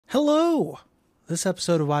Hello! This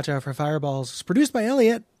episode of Watch Out for Fireballs is produced by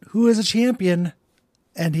Elliot, who is a champion,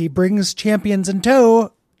 and he brings champions in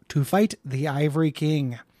tow to fight the Ivory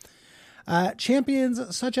King.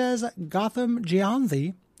 Champions such as Gotham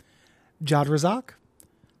Gianthi, Jadrazak,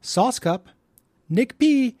 Sauce Cup, Nick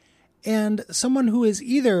P, and someone who is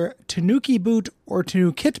either Tanuki Boot or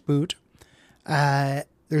Tanukit Boot.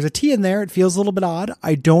 There's a T in there. It feels a little bit odd.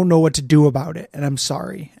 I don't know what to do about it, and I'm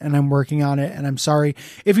sorry. And I'm working on it, and I'm sorry.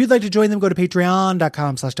 If you'd like to join them, go to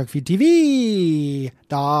patreon.com/Duckfeed.tv.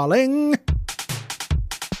 Darling.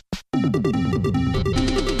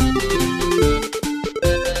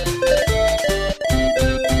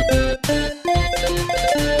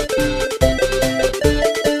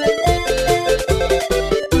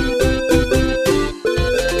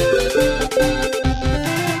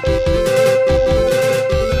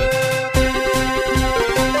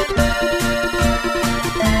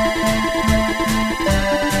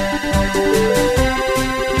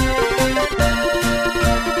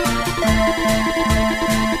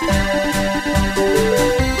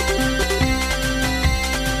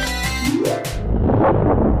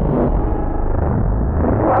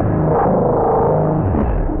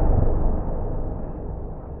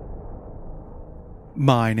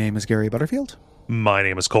 My name is Gary Butterfield. My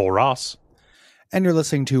name is Cole Ross. And you're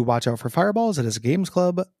listening to Watch Out for Fireballs. It is a Games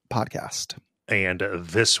Club podcast. And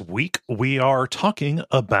this week we are talking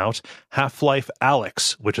about Life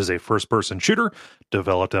Alyx, which is a first-person shooter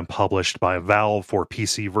developed and published by Valve for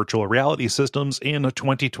PC virtual reality systems in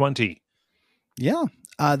 2020. Yeah.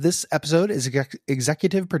 This episode is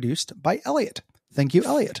executive produced by Elliot. Thank you,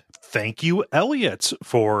 Elliot. Thank you, Elliot,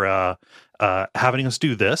 for having us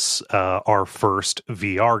do this, our first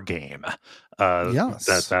VR game.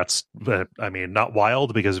 Yes. That's I mean, not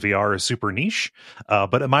wild because VR is super niche,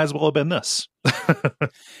 but it might as well have been this.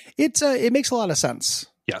 It makes a lot of sense.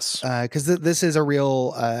 Yes. Because this is a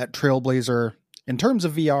real trailblazer in terms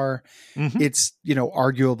of VR. Mm-hmm. It's,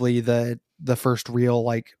 arguably the first real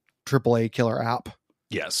like AAA killer app.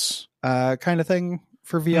 Yes. Kind of thing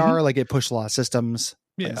for VR. Mm-hmm. Like it pushed a lot of systems.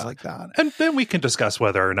 Things like that. And then we can discuss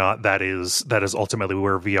whether or not that is ultimately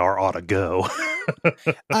where VR ought to go.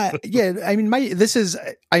 Yeah, I mean, I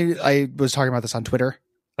was talking about this on Twitter.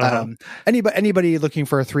 Uh-huh. Anybody looking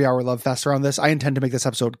for a 3-hour love fest around this, I intend to make this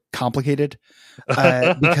episode complicated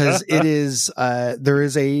because it is there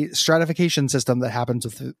is a stratification system that happens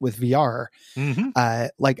with VR. Mm-hmm.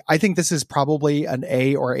 I think this is probably an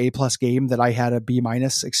A or A+ game that I had a B-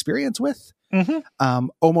 experience with. Mm-hmm.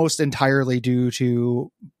 Almost entirely due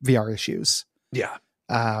to VR issues. Yeah.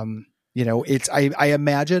 It's I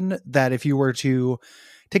imagine that if you were to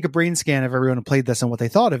take a brain scan of everyone who played this and what they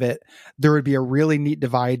thought of it, there would be a really neat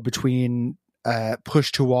divide between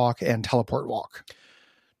push to walk and teleport walk.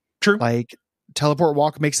 True. Like teleport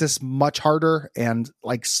walk makes this much harder, and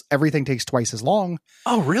like everything takes twice as long.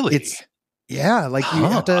 Oh, really? You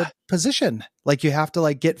have to position, like you have to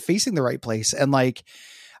like get facing the right place, and like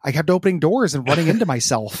I kept opening doors and running into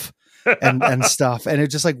myself and stuff. And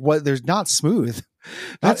it's just like, there's not smooth.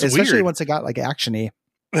 That's especially weird. Once it got like actiony.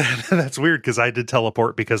 That's weird because I did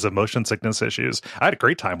teleport because of motion sickness issues. I had a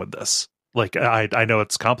great time with this. Like I know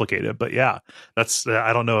it's complicated, but yeah, that's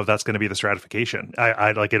I don't know if that's going to be the stratification.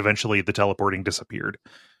 I like it. Eventually the teleporting disappeared.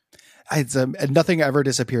 It's nothing ever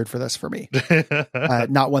disappeared for this for me.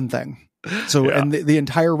 Not one thing. So, Yeah. And the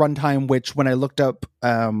entire runtime, which when I looked up,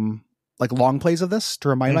 like long plays of this to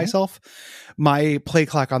remind myself, my play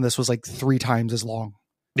clock on this was like 3 times as long.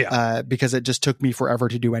 Yeah. Because it just took me forever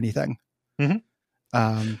to do anything.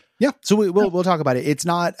 Mm-hmm. Yeah. So we'll talk about it. It's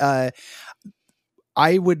not,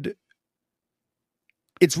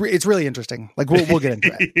 it's really interesting. Like we'll get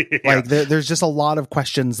into it. Yeah. Like there's just a lot of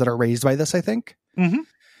questions that are raised by this, I think. Mm-hmm.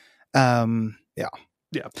 Yeah.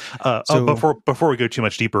 Yeah. Before we go too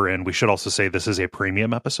much deeper in, we should also say this is a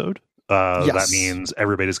premium episode. Yes. That means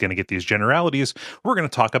everybody's going to get these generalities. We're going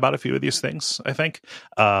to talk about a few of these things, I think.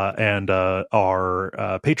 And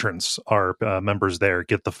our patrons, our members there,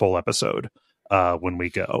 get the full episode when we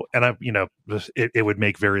go. And it would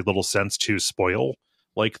make very little sense to spoil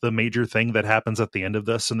like the major thing that happens at the end of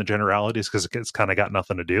this and the generalities because it's kind of got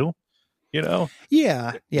nothing to do. Yeah.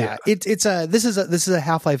 This is a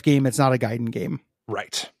Half-Life game. It's not a Gaiden game.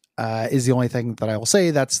 Right. Is the only thing that I will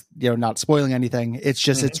say. That's, not spoiling anything. It's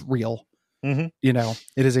just, It's real. Mm-hmm.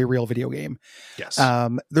 It is a real video game. Yes.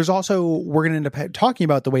 There's also, we're going to end up talking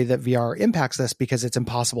about the way that VR impacts this because it's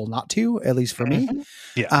impossible not to, at least for me.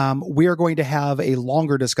 Yeah. We are going to have a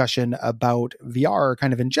longer discussion about VR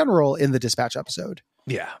kind of in general in the Dispatch episode.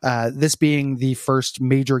 Yeah. This being the first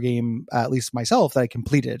major game, at least myself, that I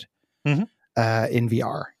completed. Mm-hmm. in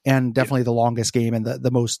VR, and definitely the longest game and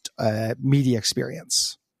the most media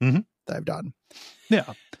experience that I've done.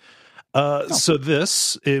 Yeah. So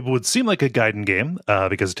it would seem like a Gaiden game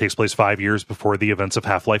because it takes place 5 years before the events of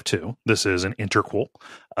Half-Life 2. This is an interquel.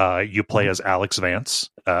 You play as Alyx Vance,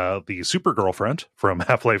 the super girlfriend from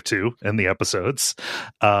Half-Life 2 in the episodes.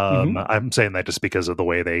 I'm saying that just because of the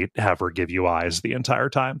way they have her give you eyes the entire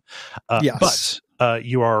time. Yes. But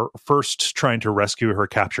you are first trying to rescue her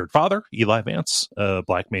captured father, Eli Vance, a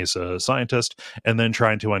Black Mesa scientist, and then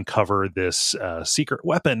trying to uncover this secret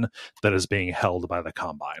weapon that is being held by the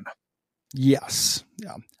Combine. Yes.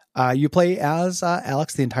 Yeah. You play as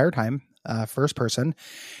Alyx the entire time, first person,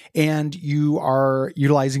 and you are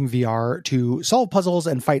utilizing VR to solve puzzles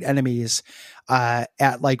and fight enemies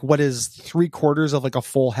at like what is 3/4 of like a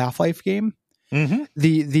full Half-Life game.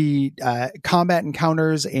 The combat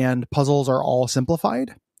encounters and puzzles are all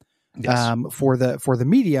simplified for the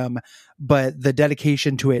medium, but the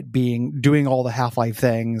dedication to it being doing all the Half-Life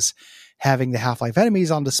things, having the Half-Life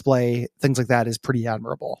enemies on display, things like that is pretty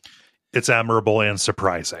admirable. It's admirable and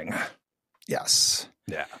surprising. Yes.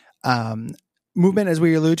 Yeah. Movement, as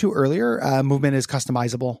we alluded to earlier, movement is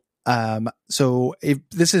customizable. So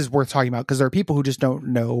this is worth talking about because there are people who just don't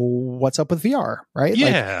know what's up with VR, right?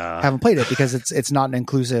 Yeah. Like, haven't played it because it's not an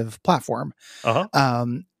inclusive platform.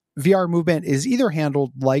 VR movement is either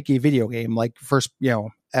handled like a video game, like first,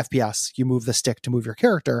 FPS, you move the stick to move your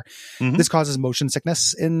character. This causes motion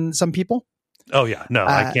sickness in some people. Oh yeah, no,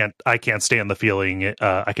 I can't stand the feeling.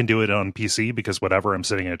 I can do it on PC because whatever, I'm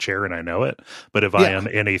sitting in a chair and I know it. But if I am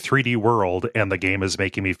in a 3D world and the game is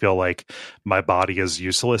making me feel like my body is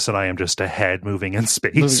useless and I am just a head moving in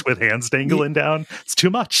space with hands dangling down, it's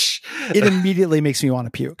too much. It immediately makes me want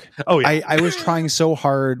to puke. Oh yeah, I was trying so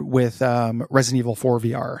hard with Resident Evil 4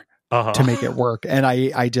 VR. To make it work. And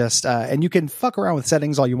I just, and you can fuck around with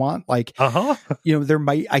settings all you want. Like,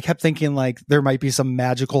 I kept thinking like there might be some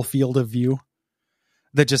magical field of view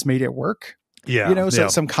that just made it work. Yeah.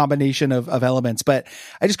 Some combination of elements, but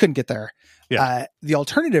I just couldn't get there. Yeah. The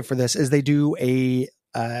alternative for this is they do a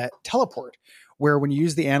teleport where when you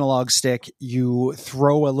use the analog stick, you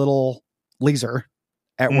throw a little laser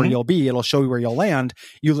at where you'll be. It'll show you where you'll land.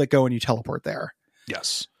 You let go and you teleport there.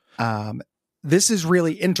 Yes. This is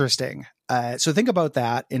really interesting. So think about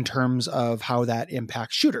that in terms of how that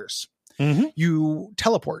impacts shooters. You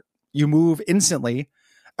teleport, you move instantly,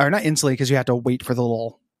 or not instantly because you have to wait for the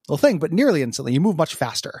little thing, but nearly instantly. You move much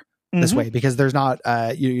faster this way because there's not,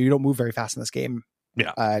 you don't move very fast in this game.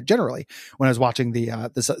 Yeah. Generally, when I was watching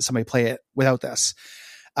somebody play it without this,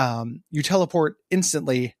 you teleport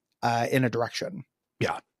instantly in a direction.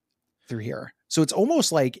 Yeah. Through here. So it's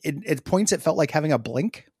almost like at points it felt like having a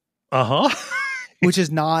blink. Which is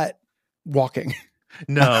not walking.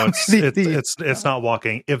 No, it's not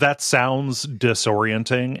walking. If that sounds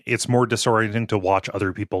disorienting, it's more disorienting to watch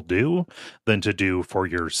other people do than to do for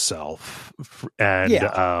yourself.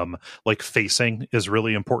 And like facing is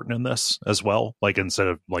really important in this as well. Like instead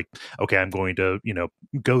of like, okay, I'm going to, I'm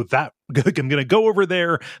going to go over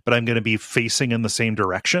there, but I'm going to be facing in the same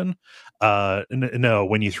direction. No,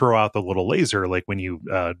 when you throw out the little laser, like when you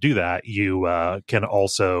do that, you can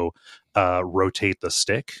also rotate the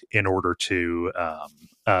stick in order to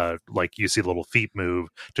like you see little feet move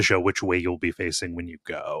to show which way you'll be facing when you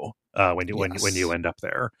go when you end up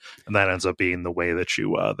there, and that ends up being the way that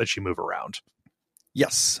you move around.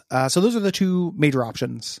 Yes. So those are the two major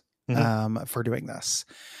options for doing this.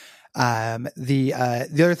 The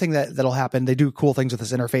other thing that'll happen, they do cool things with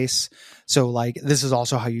this interface. So like this is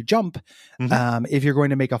also how you jump. If you're going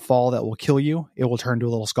to make a fall that will kill you, it will turn to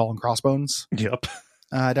a little skull and crossbones. Yep.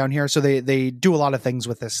 Down here. So they do a lot of things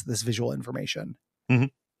with this visual information.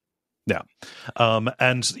 Yeah.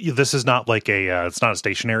 And this is not like it's not a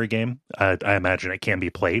stationary game. I imagine it can be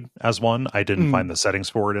played as one. I didn't find the settings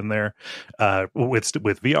for it in there. With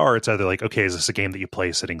VR, it's either like, okay, is this a game that you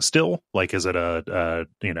play sitting still? Like, is it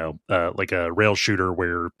like a rail shooter where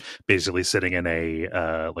you're basically sitting in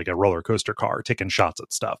like a roller coaster car taking shots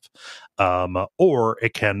at stuff? Or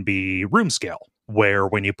it can be room scale, where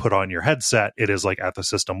when you put on your headset, it is like at the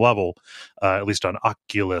system level, at least on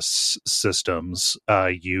Oculus systems,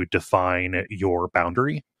 you define your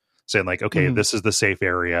boundary, saying like, okay, this is the safe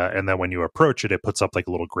area. And then when you approach it, it puts up like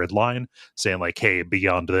a little grid line saying like, hey,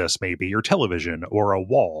 beyond this, maybe your television or a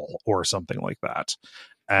wall or something like that.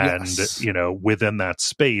 And, within that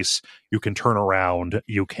space, you can turn around,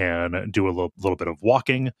 you can do a little bit of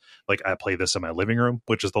walking. Like I play this in my living room,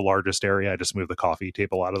 which is the largest area. I just move the coffee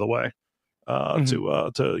table out of the way.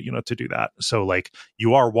 To do that. So like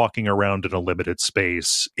you are walking around in a limited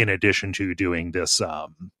space in addition to doing this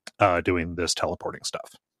teleporting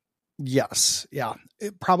stuff. Yes. Yeah.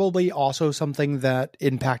 Probably also something that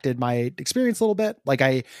impacted my experience a little bit. Like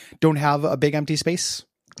I don't have a big empty space,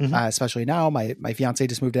 especially now. My fiance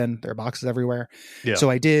just moved in. There are boxes everywhere. Yeah. So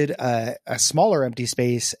I did a smaller empty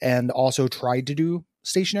space and also tried to do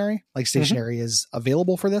stationary. Like stationary is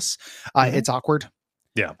available for this. It's awkward.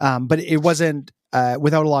 Yeah. But it wasn't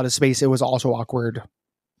without a lot of space. It was also awkward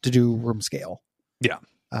to do room scale. Yeah.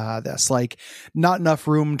 This like not enough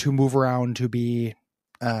room to move around to be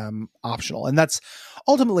optional. And that's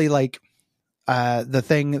ultimately like the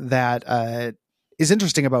thing that is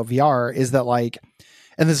interesting about VR is that like,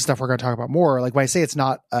 and this is stuff we're going to talk about more. Like when I say it's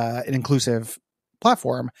not an inclusive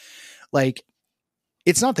platform, like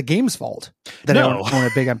it's not the game's fault that I don't own a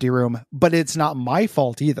big empty room, but it's not my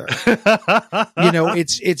fault either. You know,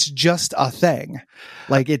 it's just a thing.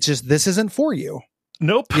 Like it's just, this isn't for you.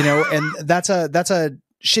 Nope. You know, and that's a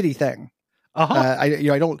shitty thing.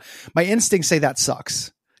 I don't, my instincts say that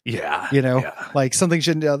sucks. Yeah. You know, like something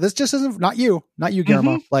shouldn't, this just isn't, not you,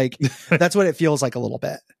 Guillermo. Like that's what it feels like a little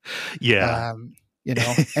bit. Yeah. You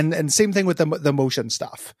know, and same thing with the motion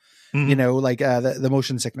stuff, you know, like the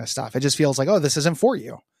motion sickness stuff. It just feels like, oh, this isn't for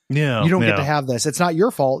you. Yeah. You don't get to have this. It's not your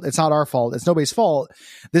fault. It's not our fault. It's nobody's fault.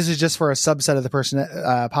 This is just for a subset of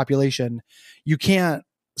the population. You can't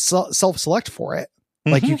self-select for it.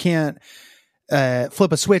 Like you can't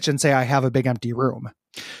flip a switch and say, I have a big empty room.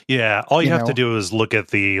 Yeah. All you have to do is look at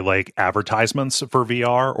the like advertisements for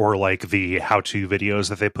VR or like the how-to videos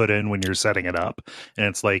that they put in when you're setting it up. And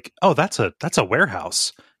it's like, oh, that's a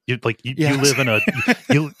warehouse. You live in a,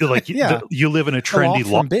 you live in a trendy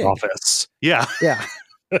loft office. Yeah. Yeah.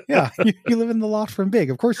 Yeah. You live in the loft from Big.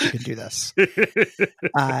 Of course you can do this.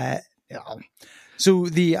 Yeah. So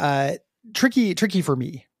the tricky for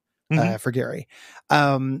me, for Gary,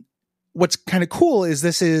 what's kind of cool is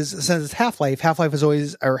since it's Half-Life is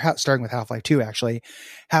always, starting with Half-Life 2, actually,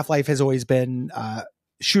 Half-Life has always been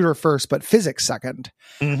shooter first, but physics second.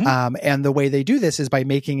 And the way they do this is by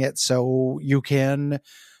making it so you can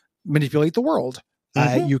manipulate the world.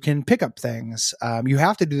 You can pick up things. You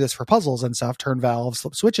have to do this for puzzles and stuff, turn valves,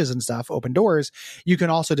 flip switches and stuff, open doors. You can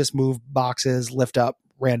also just move boxes, lift up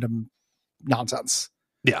random nonsense.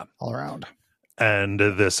 Yeah. All around. And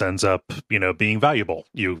this ends up, being valuable.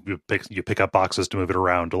 You pick up boxes to move it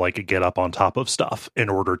around to like get up on top of stuff in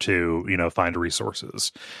order to, find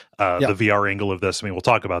resources. The VR angle of this, I mean, we'll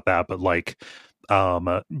talk about that, but like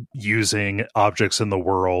using objects in the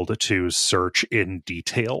world to search in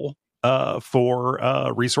detail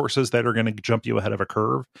for resources that are going to jump you ahead of a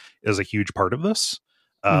curve is a huge part of this.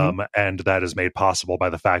 And that is made possible by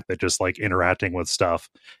the fact that just like interacting with stuff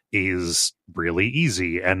is really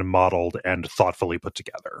easy and modeled and thoughtfully put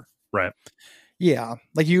together. Right. Yeah.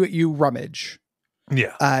 Like you rummage.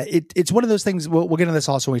 Yeah. It's one of those things. We'll get into this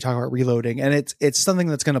also when we talk about reloading, and it's something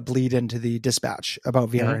that's going to bleed into the dispatch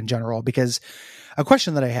about VR in general, because a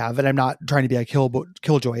question that I have, and I'm not trying to be a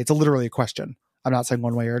killjoy. It's literally a question. I'm not saying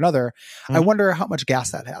one way or another. I wonder how much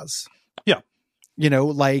gas that has. Yeah.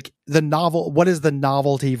 Like what is the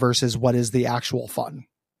novelty versus what is the actual fun?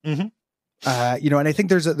 And I think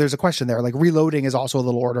there's a question there. Like reloading is also a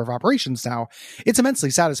little order of operations now. It's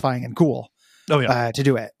immensely satisfying and cool to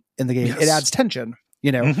do it in the game. Yes. It adds tension,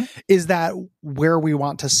 Is that where we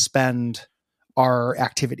want to spend our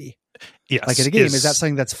activity? Yes. Like in a game, is that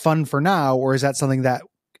something that's fun for now, or is that something that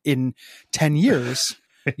in 10 years,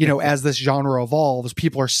 as this genre evolves,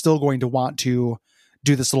 people are still going to want to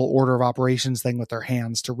do this little order of operations thing with their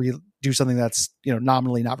hands to do something that's,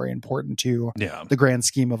 nominally not very important to the grand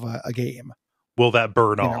scheme of a game. Will that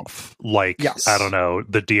burn off? Like, yes. I don't know,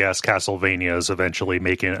 the DS Castlevanias eventually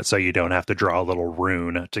making it so you don't have to draw a little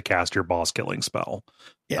rune to cast your boss killing spell.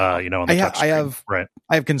 Yeah. On the touch screen.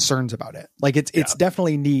 I have concerns about it. Like it's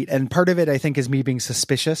definitely neat. And part of it, I think, is me being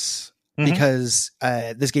suspicious because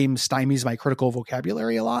this game stymies my critical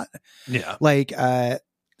vocabulary a lot. Yeah. Like,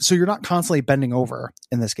 so you're not constantly bending over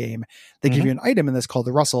in this game. They give you an item in this called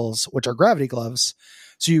the Russells, which are gravity gloves.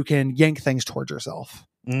 So you can yank things towards yourself.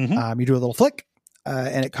 You do a little flick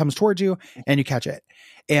and it comes towards you and you catch it.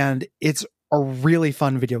 And it's a really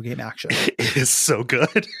fun video game action. It is so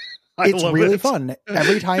good. It's really fun.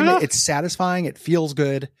 Every time it's satisfying. It feels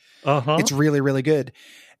good. It's really, really good.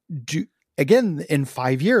 Again, in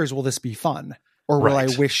 5 years, will this be fun? Or will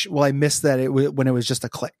I miss that when it was just a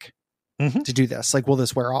click? To do this, like, will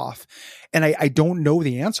this wear off? And I don't know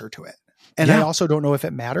the answer to it, and I also don't know if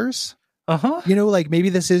it matters. Like maybe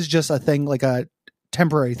this is just a thing, like a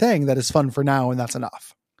temporary thing that is fun for now, and that's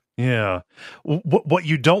enough. Yeah. What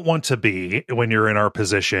you don't want to be when you're in our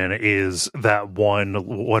position is that one,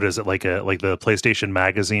 what is it, like the PlayStation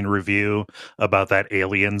Magazine review about that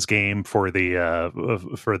Aliens game for the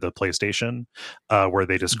PlayStation, where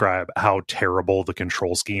they describe how terrible the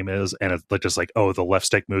control scheme is, and it's just like, oh, the left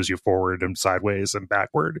stick moves you forward and sideways and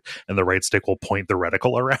backward, and the right stick will point the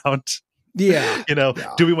reticle around. Yeah.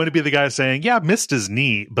 Do we want to be the guy saying, yeah, Myst is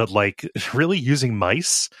neat, but like really using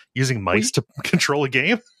mice to control a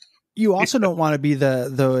game? You also don't want to be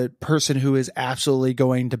the person who is absolutely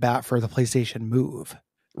going to bat for the PlayStation Move.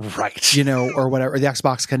 Right. Or whatever, the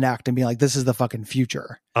Xbox Connect, and be like, this is the fucking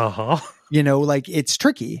future. Uh-huh. Like it's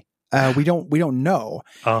tricky. We don't know.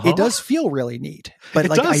 Uh-huh. It does feel really neat, but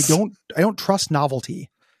It like does. I don't trust novelty.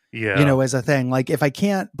 Yeah. As a thing. Like if I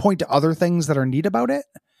can't point to other things that are neat about it,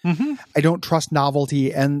 I don't trust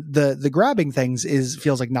novelty. And the grabbing things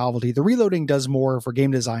feels like novelty. The reloading does more for game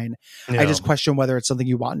design. Yeah. I just question whether it's something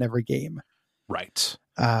you want in every game. Right.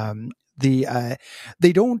 They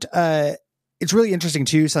don't. It's really interesting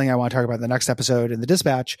too. Something I want to talk about in the next episode in the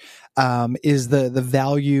dispatch is the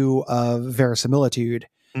value of verisimilitude.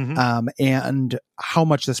 And how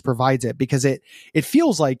much this provides it, because it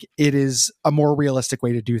feels like it is a more realistic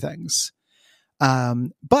way to do things.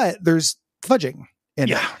 But there's fudging in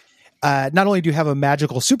it. Not only do you have a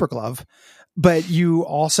magical super glove, but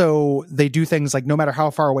they do things like no matter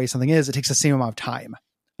how far away something is, it takes the same amount of time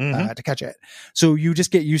to catch it. So you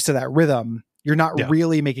just get used to that rhythm. You're not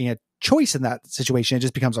really making a choice in that situation. It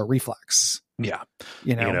just becomes a reflex. Yeah.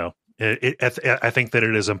 I think that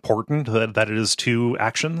it is important that it is two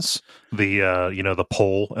actions, the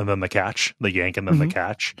pull and then the catch, the yank and then the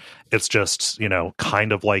catch. It's just,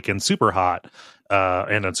 kind of like in Super Hot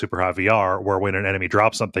and in Super Hot VR, where when an enemy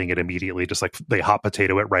drops something, it immediately just like they hot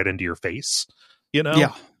potato it right into your face.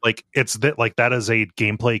 Yeah. Like it's that is a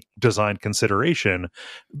gameplay design consideration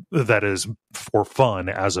that is for fun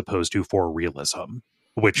as opposed to for realism,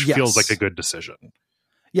 which feels like a good decision.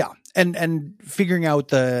 Yeah. And figuring out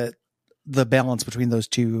the balance between those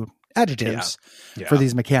two adjectives for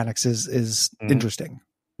these mechanics is interesting.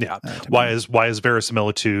 Yeah. Why is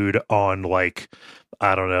verisimilitude on, like,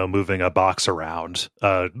 I don't know, moving a box around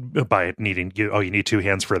by needing you need two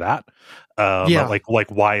hands for that?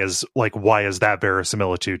 Why is that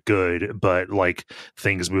verisimilitude good, but like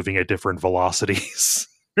things moving at different velocities?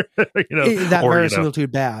 That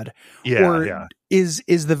verisimilitude bad?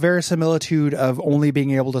 Is the verisimilitude of only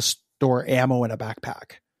being able to store ammo in a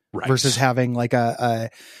backpack versus having like an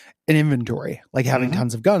inventory, like having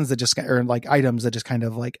tons of guns that just, or like items that just kind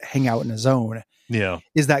of like hang out in a zone?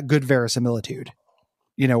 Is that good verisimilitude?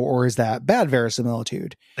 Or is that bad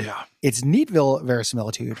verisimilitude? It's neat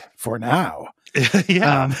verisimilitude for now. So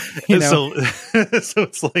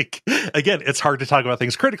it's like, again, it's hard to talk about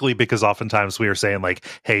things critically because oftentimes we are saying like,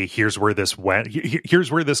 hey, here's where this went,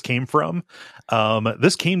 here's where this came from.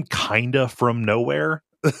 This came kind of from nowhere.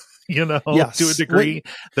 To a degree.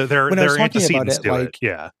 There are antecedents to it.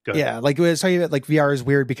 Yeah. Like when I was talking about, like, VR is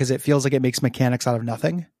weird because it feels like it makes mechanics out of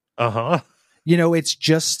nothing. It's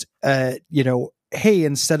just hey,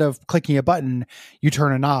 instead of clicking a button, you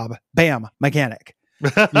turn a knob, bam, mechanic.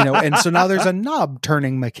 And so now there's a knob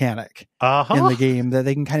turning mechanic in the game that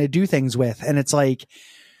they can kind of do things with. And it's like,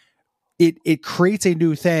 it creates a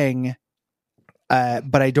new thing,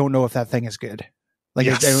 but I don't know if that thing is good. Like,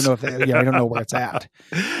 I don't know if I don't know where it's at.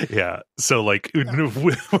 Yeah. So like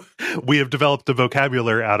we have developed a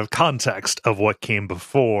vocabulary out of context of what came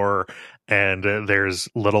before, and there's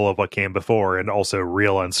little of what came before, and also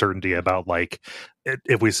real uncertainty about like,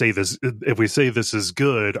 if we say this is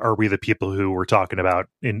good, are we the people who were talking about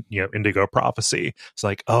in Indigo Prophecy? It's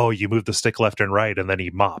like, oh, you move the stick left and right, and then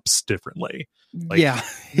he mops differently. Like,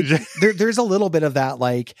 there's a little bit of that,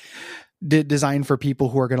 like, designed for people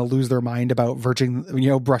who are going to lose their mind about brushing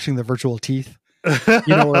the virtual teeth,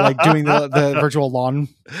 or like doing the virtual lawn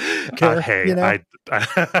care.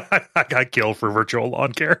 I got killed for virtual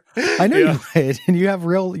lawn care. I know you did, and you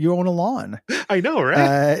own a lawn. I know,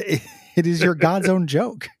 right? It is your God's own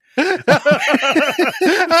joke. You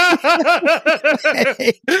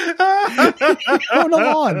own a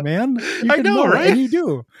lawn, man. I know, right? And you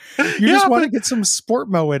do. You just want to get some sport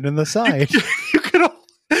mowing in the side.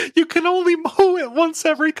 You can only mow it once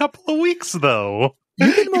every couple of weeks, though.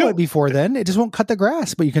 You can mow it before then. It just won't cut the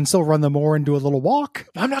grass, but you can still run the mower and do a little walk.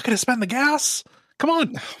 I'm not going to spend the gas. Come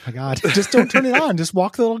on. Oh my God. Just don't turn it on. Just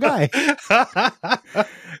walk the little guy.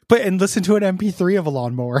 And listen to an MP3 of a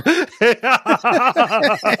lawnmower.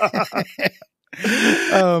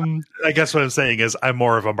 I guess what I'm saying is I'm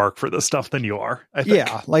more of a mark for this stuff than you are. I think.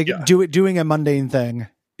 Doing a mundane thing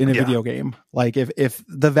in a video game. Like if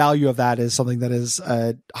the value of that is something that is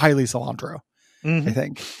highly cilantro, I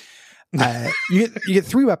think. You get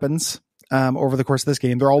 3 weapons over the course of this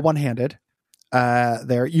game. They're all one-handed.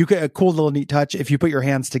 You get a cool little neat touch. If you put your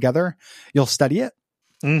hands together, you'll steady it.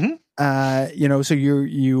 So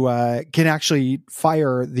you can actually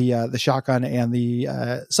fire the shotgun and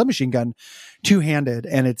the submachine gun two-handed,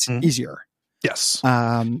 and it's easier. Yes.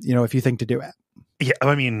 If you think to do it. Yeah,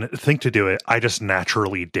 I mean, think to do it. I just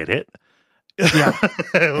naturally did it. Yeah.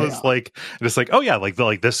 It was like, oh yeah, like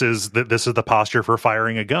this is the posture for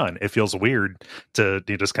firing a gun. It feels weird to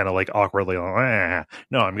just kind of like awkwardly,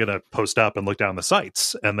 no, I'm gonna post up and look down the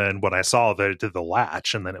sights. And then when I saw that it did the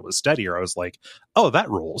latch and then it was steadier, I was like, oh, that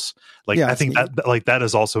rules. Like, I think that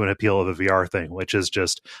is also an appeal of the VR thing, which is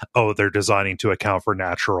just, they're designing to account for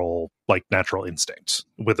natural instinct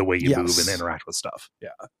with the way you move and interact with stuff.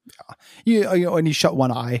 And you shut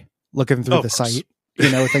one eye looking through the sight.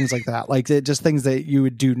 Things like that, like just things that you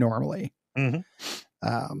would do normally. And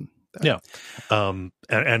you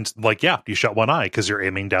shut one eye because you're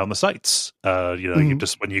aiming down the sights. You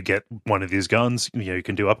just, when you get one of these guns, you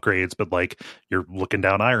can do upgrades, but like you're looking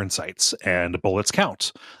down iron sights and bullets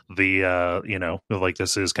count.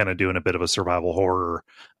 This is kind of doing a bit of a survival horror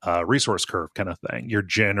resource curve kind of thing. You're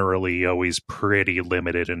generally always pretty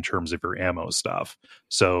limited in terms of your ammo stuff.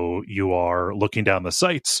 So you are looking down the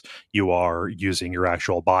sights, you are using your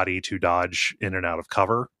actual body to dodge in and out of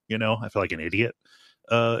cover. I feel like an idiot.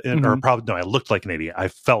 Or probably no, I looked like an idiot. I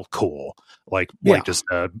felt cool, like just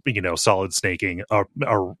solid snaking,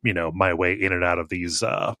 my way in and out of these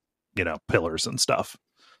pillars and stuff.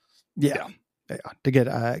 To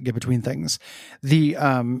get between things.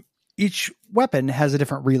 The each weapon has a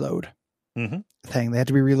different reload thing. They have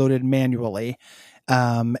to be reloaded manually,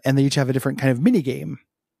 and they each have a different kind of mini game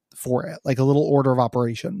for it, like a little order of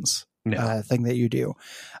operations thing that you do.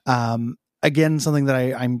 Again, something that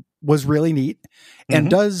I was really neat and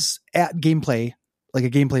does add gameplay, like a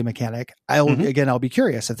gameplay mechanic. I'll be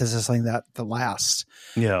curious if this is something that lasts.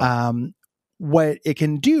 What it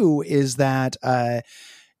can do is that, an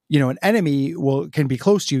enemy can be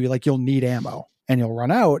close to you. Like you'll need ammo and you'll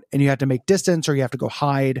run out and you have to make distance or you have to go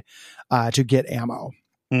hide, to get ammo.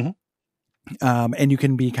 And you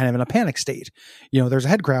can be kind of in a panic state. There's a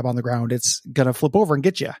head crab on the ground. It's going to flip over and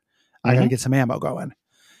get you. I got to get some ammo going.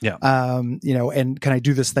 And can I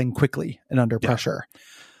do this thing quickly and under pressure?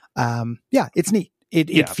 It's neat.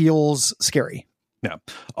 It feels scary. Yeah.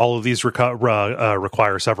 All of these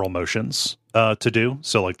require several motions to do.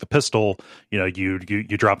 So like the pistol,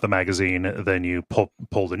 you drop the magazine, then you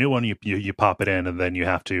pull the new one, you pop it in, and then you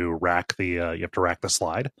have to rack the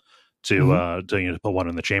slide to put one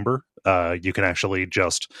in the chamber. You can actually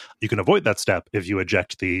you can avoid that step if you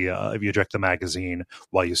eject the magazine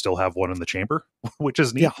while you still have one in the chamber, which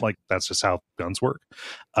is neat. Like that's just how guns work.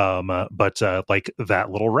 But like that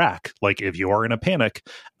little rack, like if you are in a panic,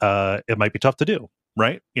 it might be tough to do,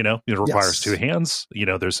 right? It requires 2 hands.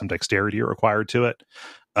 There's some dexterity required to it.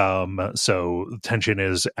 So tension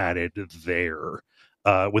is added there.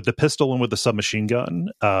 With the pistol and with the submachine gun,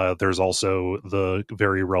 there's also the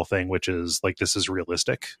very real thing, which is like this is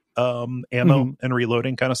realistic ammo and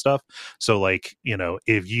reloading kind of stuff. So like,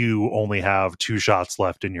 if you only have 2 shots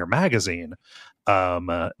left in your magazine,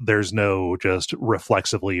 there's no just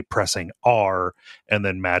reflexively pressing R and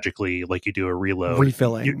then magically like you do a reload.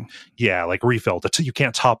 Refilling. Like refill. You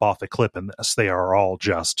can't top off the clip in this. They are all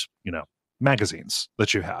just, magazines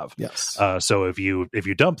that you have. Yes. So if you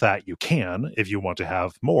dump that, you can, if you want to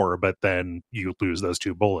have more, but then you lose those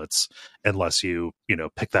 2 bullets unless you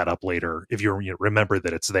pick that up later. If you remember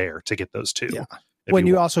that it's there to get those 2. Yeah. When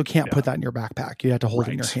you also can't put that in your backpack, you have to hold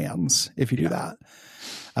it in your hands if you do that.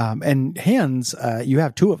 And hands, you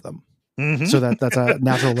have 2 of them. So that's a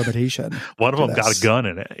natural limitation. One of them got a gun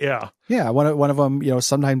in it. Yeah. One of them,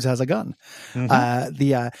 sometimes has a gun.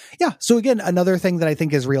 So again, another thing that I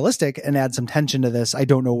think is realistic and adds some tension to this. I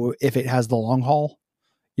don't know if it has the long haul,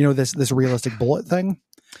 this realistic bullet thing.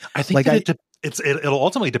 I think it'll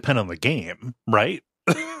ultimately depend on the game, right?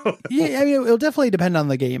 It'll definitely depend on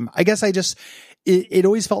the game. I guess it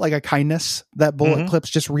always felt like a kindness that bullet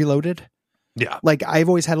clips just reloaded. Yeah. Like I've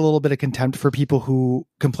always had a little bit of contempt for people who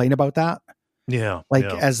complain about that. Yeah.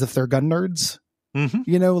 As if they're gun nerds.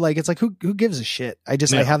 Like it's like, who gives a shit? I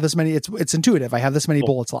have this many, it's intuitive. I have this many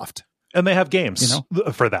bullets left. And they have games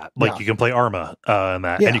for that. Like you can play Arma and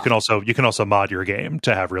that. Yeah. And you can also mod your game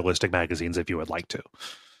to have realistic magazines if you would like to.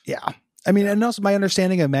 Yeah. And also my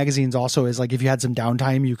understanding of magazines also is like if you had some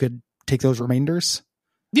downtime, you could take those remainders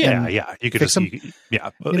Yeah, and yeah. You could fix just, them. yeah.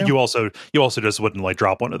 You know? You also just wouldn't like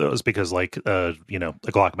drop one of those because like, a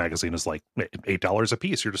Glock magazine is like $8 a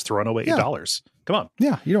piece. You're just throwing away Yeah. $8. Come on.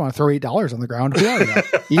 Yeah, you don't want to throw $8 on the ground. Who are you?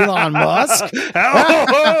 Elon Musk?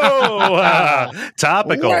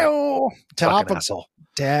 Topical. Whoa. Fucking asshole.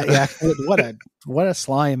 Yeah, what a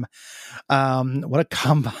slime. What a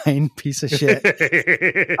combine piece of shit.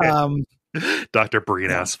 Dr. Breen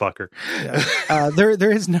ass fucker. Yeah.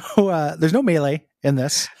 There's no melee in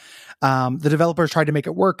this. The developers tried to make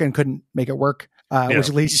it work and couldn't make it work, which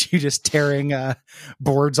leads you just tearing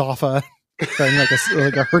boards off a thing like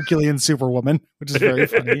a Herculean Superwoman, which is very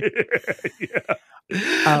funny. Yeah.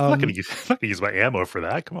 I'm not gonna use my ammo for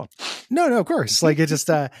that. Come on. No, of course. Like it just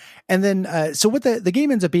and then so what the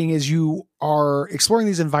game ends up being is you are exploring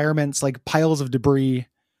these environments like piles of debris,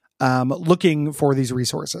 looking for these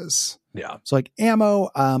resources. Yeah. So like ammo,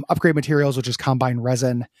 upgrade materials, which is combine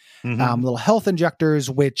resin, little health injectors,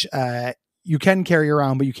 which you can carry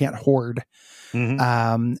around, but you can't hoard.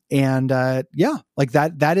 Like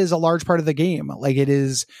that is a large part of the game. Like it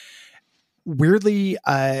is weirdly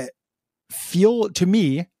feel to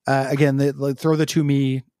me, again, throw the to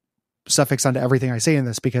me suffix onto everything I say in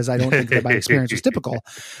this because I don't think that my experience was typical,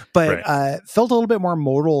 but felt a little bit more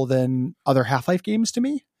modal than other Half-Life games to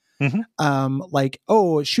me. Like,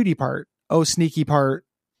 oh, shooty part, oh, sneaky part,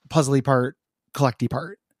 puzzly part, collecty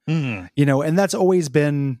part, and that's always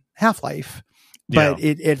been Half-Life, but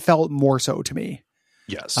it felt more so to me.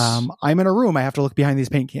 Yes. I'm in a room. I have to look behind these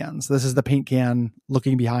paint cans. This is the paint can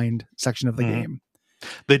looking behind section of the game.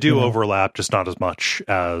 They do overlap, just not as much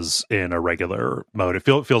as in a regular mode. It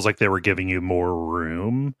feels like they were giving you more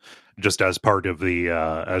room just as part of the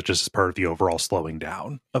overall slowing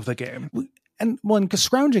down of the game. And because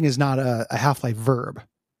scrounging is not a Half-Life verb,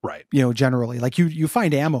 right? Generally, like you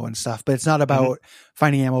find ammo and stuff, but it's not about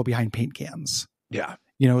finding ammo behind paint cans. Yeah,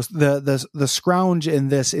 the scrounge in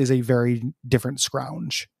this is a very different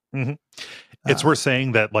scrounge. It's worth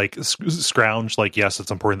saying that like scrounge, like, yes,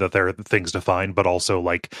 it's important that there are things to find, but also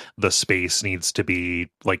like the space needs to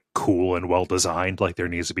be like cool and well designed. Like there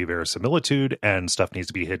needs to be verisimilitude and stuff needs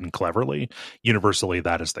to be hidden cleverly. Universally,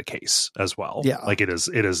 that is the case as well. Yeah, like it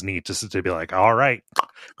is neat to be like, all right,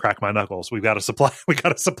 crack my knuckles. We got a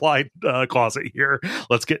supply closet here.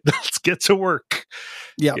 Let's get to work.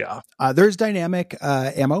 Yeah. There's dynamic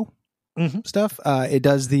ammo. Stuff. It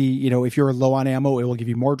does if you're low on ammo, it will give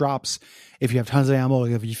you more drops. If you have tons of ammo, it'll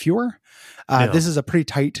give you fewer. This is a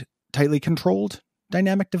pretty tightly controlled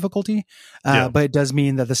dynamic difficulty, but it does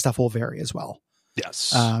mean that the stuff will vary as well.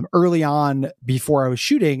 Yes. Early on, before I was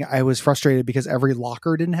shooting, I was frustrated because every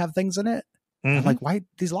locker didn't have things in it. I'm like, why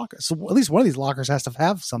these lockers? So at least one of these lockers has to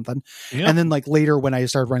have something. Yeah. And then like later when I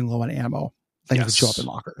started running low on ammo, things would show up in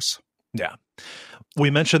lockers. Yeah. We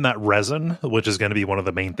mentioned that resin, which is going to be one of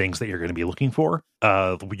the main things that you're going to be looking for.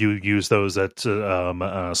 You use those at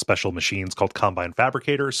special machines called Combine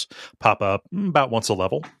Fabricators, pop up about once a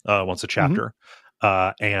level, once a chapter.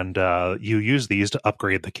 And you use these to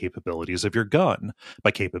upgrade the capabilities of your gun.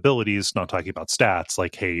 By capabilities, not talking about stats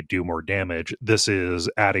like, hey, do more damage. This is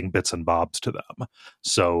adding bits and bobs to them.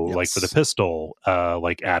 So like for the pistol,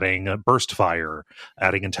 like adding burst fire,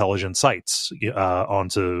 adding intelligent sights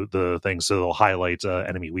onto the things so they'll highlight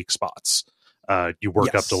enemy weak spots. You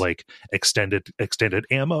work up to like extended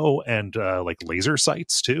ammo and like laser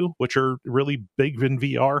sights too, which are really big in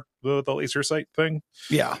VR, the laser sight thing.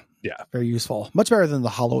 Yeah, very useful. Much better than the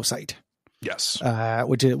hollow sight. Yes,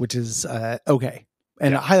 which is okay,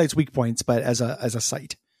 and it highlights weak points, but as a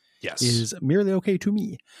sight, is merely okay to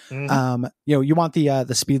me. You want the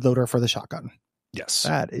speed loader for the shotgun. Yes,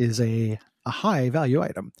 that is a high value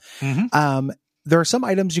item. There are some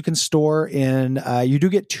items you can store in. You do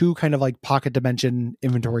get 2 kind of like pocket dimension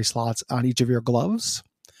inventory slots on each of your gloves.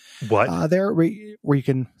 What? There where you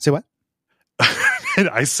can say what?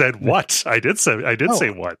 I said what? I did say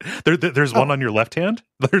what? There's one on your left hand.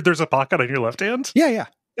 There's a pocket on your left hand. Yeah.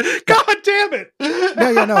 God damn it!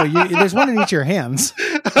 No. There's one in each of your hands.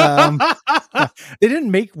 They didn't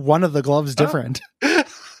make one of the gloves different.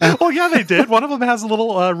 Oh yeah, they did. One of them has a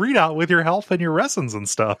little readout with your health and your resins and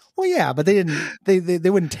stuff. Well, yeah, but they didn't. They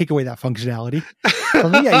wouldn't take away that functionality. For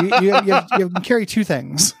me, you can carry 2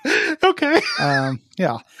 things. Okay.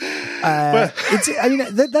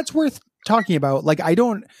 That's worth talking about. Like, I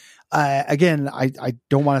don't. Again, I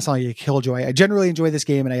don't want to sound like a killjoy. I generally enjoy this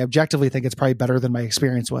game, and I objectively think it's probably better than my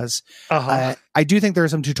experience was. I do think there are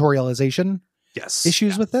some tutorialization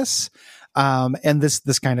issues with this. And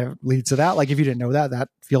this kind of leads to that. Like, if you didn't know that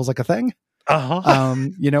feels like a thing.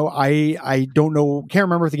 I don't know, can't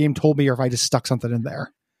remember if the game told me or if I just stuck something in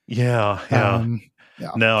there. Yeah.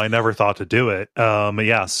 Yeah. No, I never thought to do it.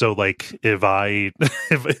 Yeah. So like if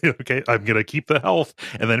okay, I'm going to keep the health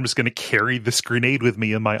and then I'm just going to carry this grenade with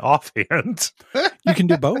me in my offhand. You can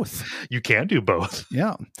do both. You can do both.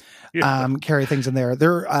 Yeah. Yeah. Carry things in there.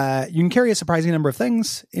 You can carry a surprising number of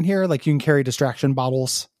things in here. Like you can carry distraction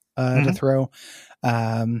bottles to throw.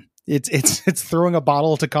 It's throwing a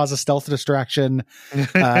bottle to cause a stealth distraction.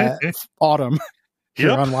 Autumn. Here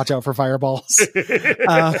on Watch Out for Fireballs.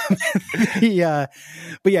 Yeah,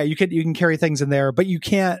 but yeah, you can carry things in there, but you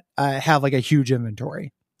can't have like a huge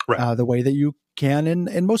inventory, right? The way that you can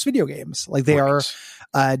in most video games. Like they are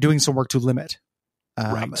doing some work to limit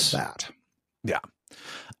that. Yeah.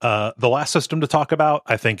 The last system to talk about,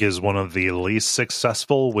 I think, is one of the least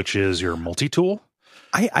successful, which is your multi-tool.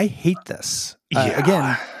 I hate this.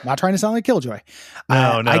 Again, not trying to sound like Killjoy.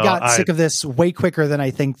 No, I got sick of this way quicker than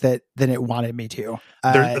I think than it wanted me to.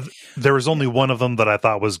 There was only one of them that I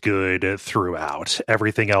thought was good throughout.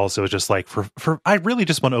 Everything else, it was just like I really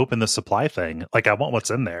just want to open the supply thing. Like I want what's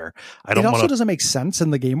in there. It also doesn't make sense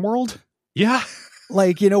in the game world. Yeah,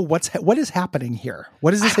 like what is happening here?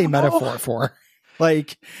 What is this a metaphor for?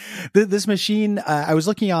 Like this machine, I was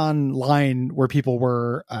looking online where people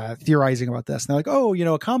were theorizing about this. And they're like, oh,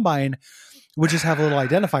 a combine would just have a little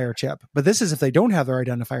identifier chip. But this is if they don't have their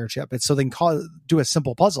identifier chip. It's so they can do a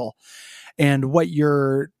simple puzzle. And what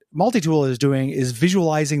your multi-tool is doing is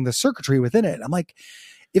visualizing the circuitry within it. I'm like,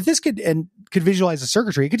 if this could visualize the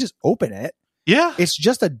circuitry, it could just open it. Yeah. It's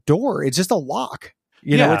just a door. It's just a lock.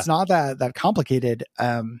 It's not that complicated.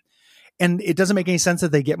 And it doesn't make any sense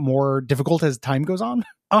that they get more difficult as time goes on.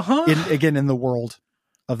 In the world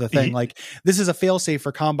of the thing. Like this is a failsafe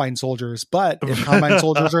for Combine soldiers, but if Combine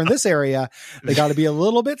soldiers are in this area, they got to be a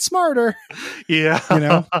little bit smarter.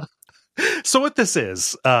 Yeah. So what this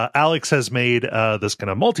is, Alyx has made this kind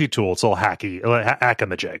of multi-tool. It's all hack in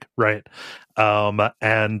the jig, right?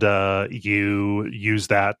 And you use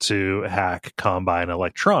that to hack Combine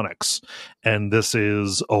electronics. And this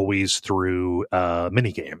is always through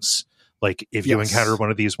mini games. Like if you encounter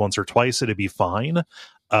one of these once or twice, it'd be fine.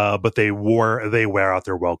 But they wear out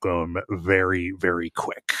their welcome very, very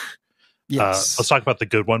quick. Yes. Let's talk about the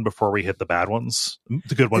good one before we hit the bad ones.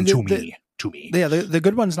 The good one to me. Yeah, the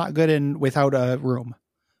good one's not good without a room.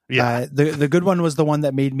 Yeah. The good one was the one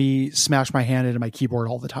that made me smash my hand into my keyboard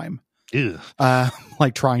all the time.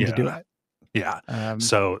 Like trying to do it. Yeah.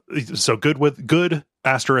 So good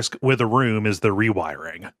asterisk with a room is the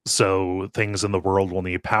rewiring. So things in the world will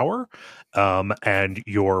need power. And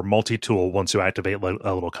your multi-tool, once you activate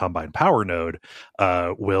a little Combine power node,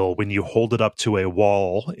 will, when you hold it up to a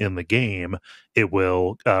wall in the game, it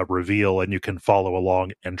will reveal, and you can follow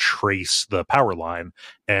along and trace the power line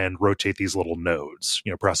and rotate these little nodes.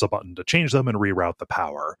 Press a button to change them and reroute the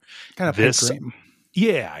power. Kind of this dream.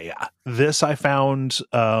 Yeah. This I found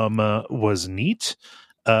was neat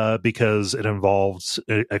because it involves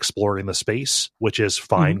exploring the space, which is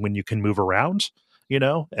fine when you can move around,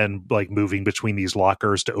 and like moving between these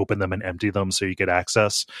lockers to open them and empty them so you get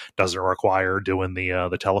access doesn't require doing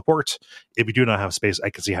the teleport. If you do not have space,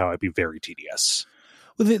 I can see how it'd be very tedious.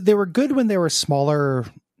 Well, they were good when they were smaller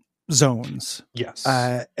zones. Yes.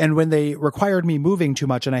 And when they required me moving too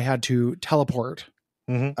much and I had to teleport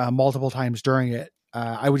multiple times during it,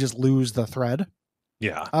 I would just lose the thread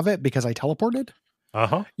of it because I teleported,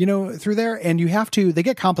 through there. And they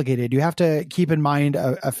get complicated. You have to keep in mind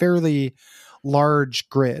a fairly large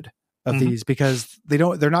grid of these because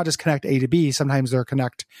they're not just connect A to B. Sometimes they're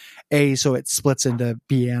connect A. So it splits into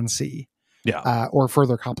B and C. Yeah. Or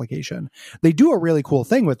further complication. They do a really cool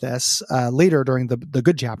thing with this later during the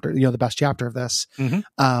good chapter, the best chapter of this,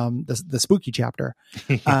 the spooky chapter.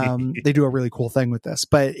 They do a really cool thing with this,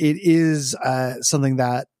 but it is something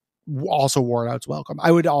that also wore out its welcome.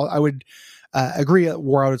 I would agree it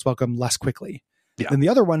wore out its welcome less quickly than the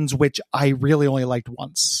other ones, which I really only liked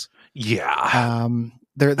once. Yeah.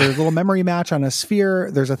 There's a little memory match on a sphere.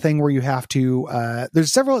 There's a thing where you have to,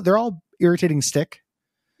 they're all irritating stick.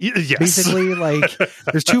 Yes. Basically, like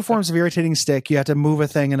there's two forms of irritating stick. You have to move a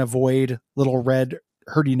thing and avoid little red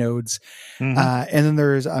hurdy nodes. And then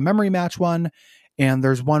there's a memory match one. And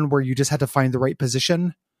there's one where you just had to find the right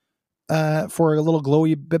position for a little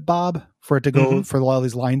glowy bit bob for it to go for all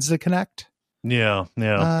these lines to connect. Yeah.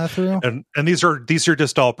 Through. And these are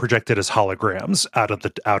just all projected as holograms out of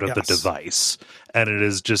the device. And it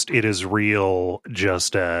is real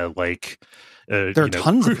just like there are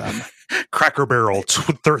tons of them. Cracker Barrel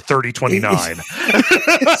 3029.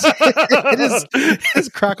 It's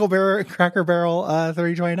Cracker Barrel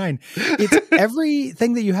 3029. It's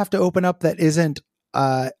everything that you have to open up that isn't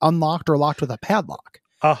unlocked or locked with a padlock.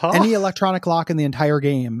 Any electronic lock in the entire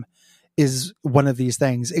game is one of these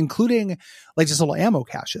things, including like just little ammo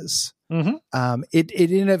caches. It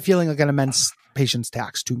ended up feeling like an immense patience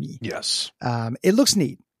tax to me. Yes. It looks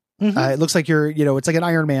neat. It looks like it's like an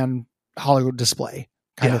Iron Man holo display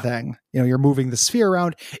kind of thing. You're moving the sphere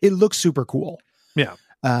around. It looks super cool. Yeah.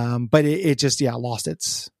 But it just, lost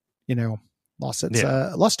its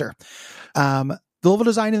luster. The level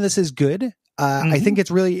design in this is good. I think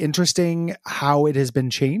it's really interesting how it has been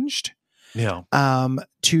changed. Yeah.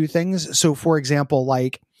 To things. So for example,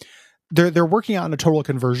 like they're working on a total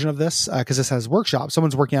conversion of this, cause this has workshop.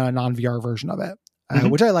 Someone's working on a non-VR version of it,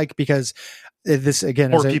 which I like because this,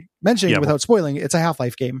 again, as I mentioned, without spoiling, it's a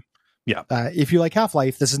Half-Life game. Yeah. If you like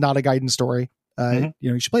Half-Life, this is not a guidance story.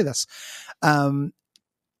 You should play this.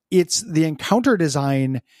 It's the encounter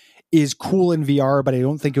design is cool in VR, but I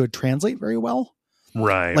don't think it would translate very well.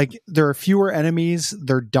 Right. Like there are fewer enemies.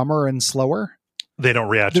 They're dumber and slower. They don't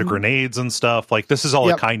react to grenades and stuff. Like this is all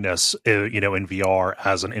a kindness, in VR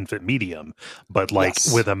as an infant medium, but like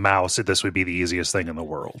with a mouse, this would be the easiest thing in the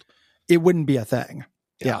world. It wouldn't be a thing.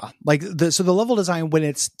 Yeah. Like so the level design, when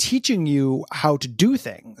it's teaching you how to do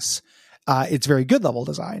things, it's very good level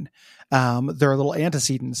design. There are little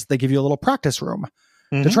antecedents. They give you a little practice room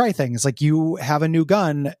to try things. Like you have a new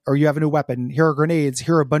gun or you have a new weapon. Here are grenades.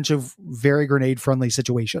 Here are a bunch of very grenade friendly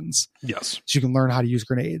situations. Yes. So you can learn how to use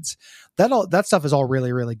grenades. That stuff is all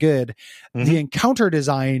really, really good. The encounter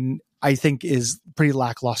design, I think, is pretty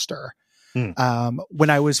lackluster. When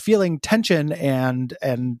I was feeling tension and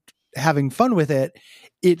having fun with it,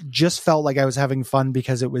 it just felt like I was having fun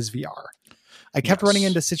because it was VR. I kept running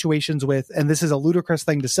into situations with, and this is a ludicrous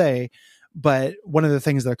thing to say, but one of the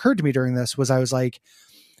things that occurred to me during this was I was like,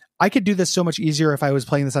 I could do this so much easier if I was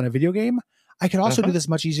playing this on a video game. I could also do this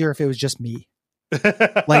much easier if it was just me.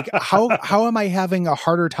 Like how am I having a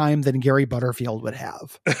harder time than Gary Butterfield would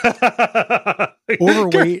have?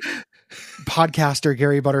 Overweight podcaster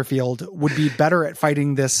Gary Butterfield would be better at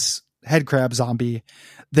fighting this head crab zombie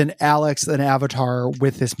than Alyx and Avatar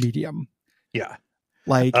with this medium. Yeah.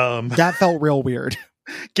 Like that felt real weird.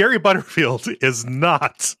 Gary Butterfield is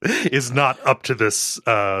not up to this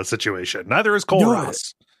situation. Neither is Cole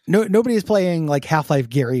Ross. No, nobody is playing like Half-Life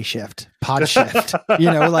Gary Pod Shift.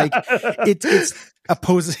 Like it's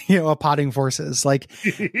opposing, opposing forces. Like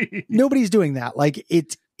nobody's doing that. Like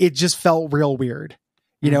it just felt real weird,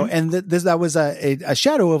 and that was a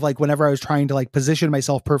shadow of like whenever I was trying to like position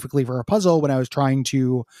myself perfectly for a puzzle, when I was trying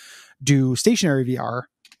to do stationary VR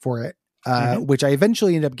for it. Which I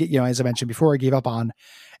eventually ended up getting, as I mentioned before, I gave up on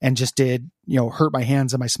and just did, hurt my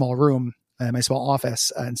hands in my small room, my small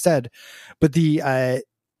office instead. But it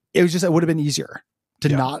would have been easier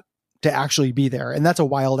to actually be there. And that's a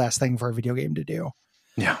wild ass thing for a video game to do.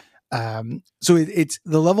 Yeah. So it's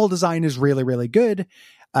the level design is really, really good.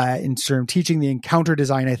 In terms of teaching, the encounter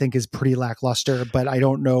design, I think, is pretty lackluster, but I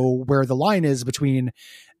don't know where the line is between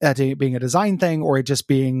that being a design thing or it just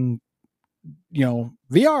being,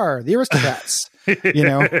 VR, the aristocrats,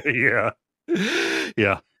 Yeah.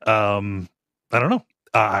 I don't know.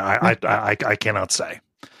 I cannot say.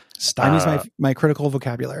 Stymies my critical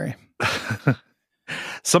vocabulary.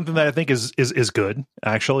 Something that I think is good,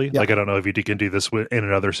 actually. Yeah. Like, I don't know if you can do this in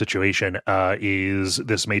another situation, is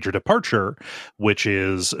this major departure, which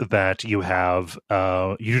is that you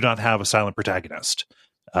do not have a silent protagonist.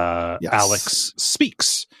 Alyx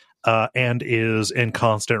speaks. And is in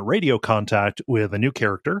constant radio contact with a new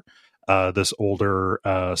character, this older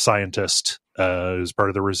scientist who's part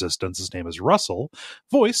of the resistance. His name is Russell,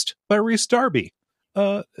 voiced by Rhys Darby.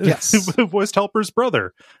 Who voiced Helper's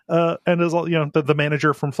brother, and is the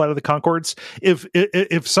manager from Flight of the Conchords.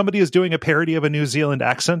 If somebody is doing a parody of a New Zealand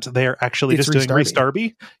accent, they are actually just doing Rhys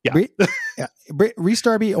Darby. Yeah, Rhys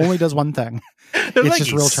Darby only does one thing. It's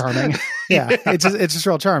just real charming. Yeah, it's just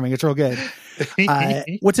real charming. It's real good.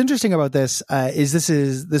 What's interesting about this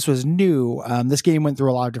is this was new. This game went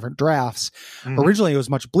through a lot of different drafts. Originally, it was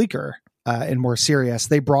much bleaker and more serious.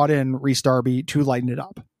 They brought in Rhys Darby to lighten it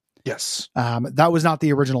up. Yes. That was not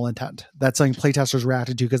the original intent. That's something playtesters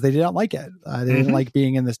reacted to because they did not like it. They didn't like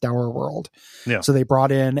being in this dour world. Yeah. So they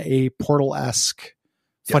brought in a Portal-esque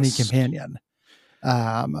funny companion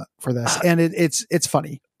for this. And it's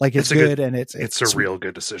funny. Like it's good and it's a real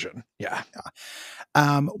good decision. Yeah.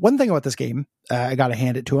 One thing about this game, I got to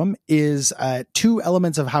hand it to them, is two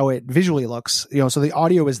elements of how it visually looks. So the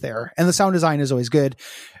audio is there and the sound design is always good.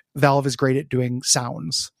 Valve is great at doing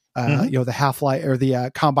sounds. The Half-Life or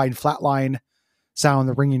the combined flatline sound,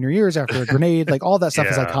 the ringing in your ears after a grenade, like all that stuff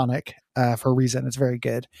is iconic for a reason. It's very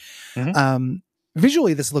good.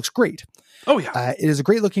 visually, this looks great. Oh, yeah. It is a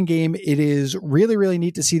great looking game. It is really, really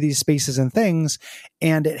neat to see these spaces and things.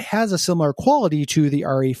 And it has a similar quality to the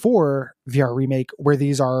RE4 VR remake, where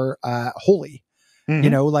these are holy. Mhm. You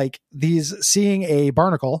know, like these, seeing a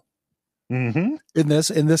barnacle Mhm. in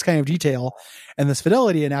this kind of detail and this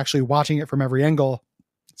fidelity, and actually watching it from every angle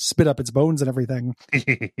spit up its bones and everything.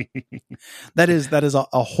 that is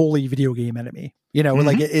a holy video game enemy. You know,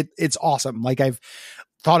 like it's awesome. Like, I've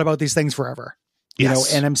thought about these things forever. You know,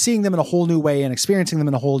 and I'm seeing them in a whole new way and experiencing them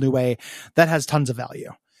in a whole new way. That has tons of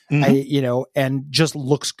value. And just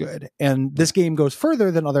looks good. And this game goes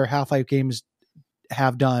further than other Half-Life games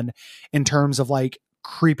have done in terms of like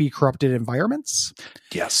creepy, corrupted environments.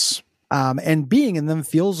 Yes. And being in them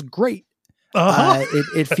feels great.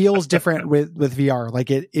 It feels different with VR.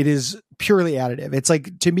 Like it is purely additive. It's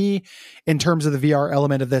like, to me, in terms of the VR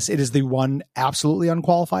element of this, it is the one absolutely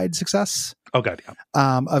unqualified success. Oh God,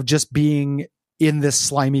 yeah. Of just being in this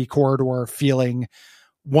slimy corridor, feeling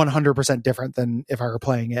 100% different than if I were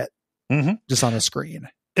playing it just on a screen.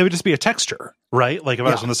 It would just be a texture, right? Like if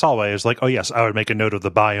I was in this hallway, it's like, oh yes, I would make a note of the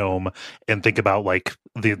biome and think about like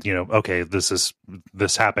okay,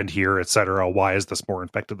 this happened here, etc. Why is this more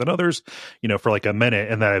infected than others? For like a minute,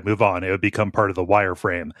 and then I'd move on. It would become part of the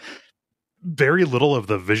wireframe. Very little of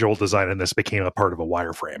the visual design in this became a part of a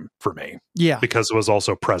wireframe for me. Yeah. Because it was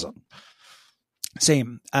also present.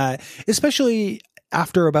 Same. Especially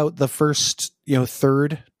after about the first,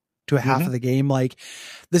 third to a half of the game. Like,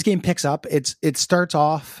 this game picks up. It starts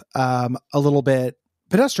off a little bit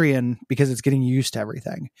pedestrian because it's getting used to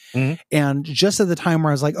everything. And just at the time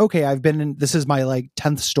where I was like, okay, this is my like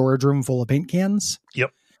 10th storage room full of paint cans.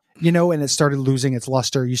 Yep. And it started losing its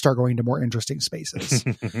luster. You start going to more interesting spaces.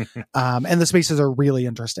 And the spaces are really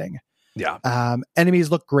interesting. Yeah.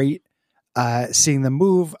 Enemies look great. Seeing them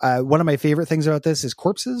move. One of my favorite things about this is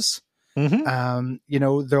corpses.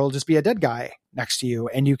 There'll just be a dead guy next to you,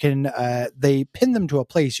 and you can they pin them to a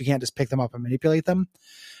place. You can't just pick them up and manipulate them,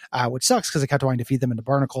 which sucks because I kept wanting to feed them into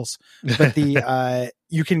barnacles. But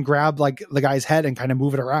you can grab like the guy's head and kind of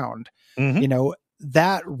move it around.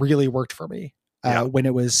 That really worked for me when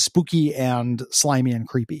it was spooky and slimy and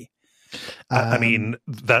creepy. I mean,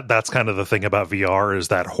 that's kind of the thing about VR, is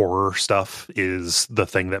that horror stuff is the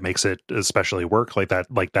thing that makes it especially work. Like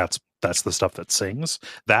that's the stuff that sings.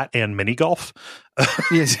 That and mini golf.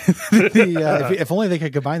 Yes. If only they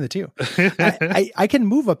could combine the two. I can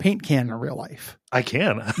move a paint can in real life. I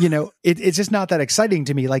can. It's just not that exciting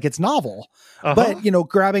to me. Like, it's novel, but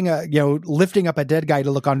grabbing lifting up a dead guy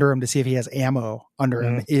to look under him to see if he has ammo under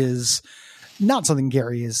him is not something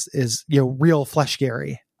Gary is real flesh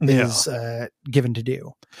Gary is given to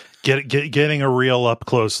do. Getting a real up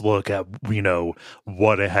close look at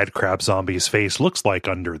what a headcrab zombie's face looks like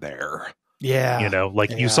under there.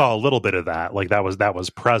 You saw a little bit of that. Like that was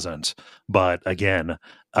present, but again,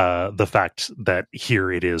 the fact that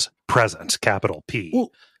here it is present, capital P.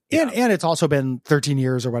 Well, and it's also been 13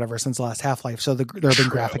 years or whatever since the last Half-Life, so there have been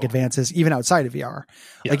graphic advances even outside of VR.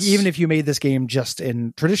 Yes. Like, even if you made this game just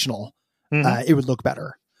in traditional, it would look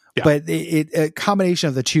better. Yeah. But a combination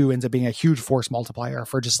of the two ends up being a huge force multiplier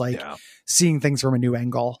for just like seeing things from a new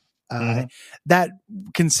angle. That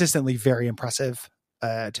consistently very impressive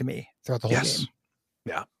to me throughout the whole game.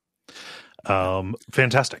 Yeah.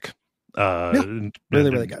 Fantastic. Really,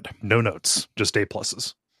 really good. No notes, just A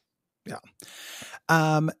pluses. Yeah.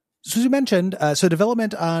 So as you mentioned,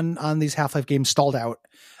 development on these Half-Life games stalled out.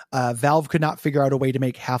 Valve could not figure out a way to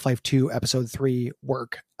make Half-Life 2 Episode 3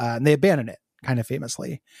 work. And they abandoned it, kind of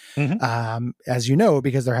famously. As you know,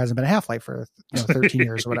 because there hasn't been a Half-Life for 13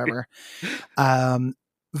 years or whatever.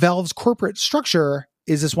 Valve's corporate structure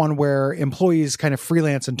is this one where employees kind of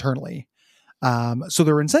freelance internally. So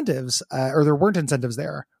there were incentives, or there weren't incentives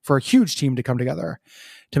there for a huge team to come together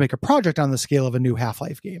to make a project on the scale of a new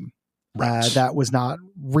Half-Life game. Right. That was not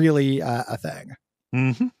really a thing.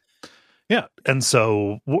 Yeah. And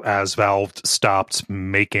so as Valve stopped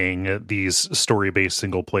making these story-based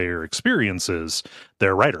single-player experiences,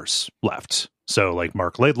 their writers left. So like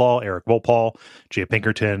Mark Laidlaw, Eric Wolpaw, Jay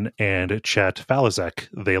Pinkerton, and Chet Falizek,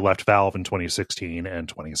 they left Valve in 2016 and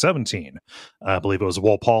 2017. I believe it was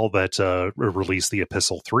Wolpaw that released the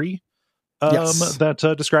Epistle 3.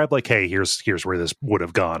 That described like, hey, here's where this would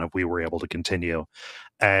have gone if we were able to continue.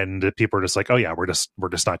 And people are just like, oh yeah, we're just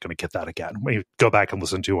not going to get that again. We go back and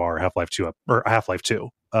listen to our Half-Life 2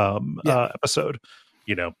 episode,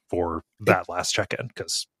 for that last check-in,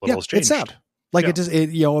 because little has changed. It's sad. Like it just,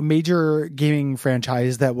 a major gaming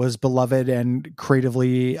franchise that was beloved and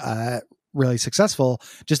creatively really successful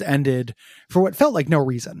just ended for what felt like no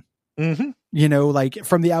reason. Like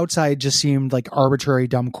from the outside just seemed like arbitrary,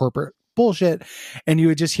 dumb corporate bullshit. And you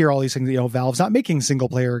would just hear all these things, Valve's not making single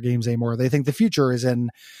player games anymore. They think the future is in,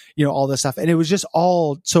 all this stuff. And it was just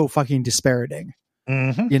all so fucking disparaging,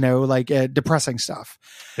 depressing stuff.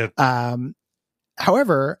 Yep.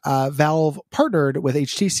 However, Valve partnered with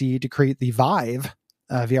HTC to create the Vive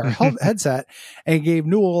VR headset, and Gabe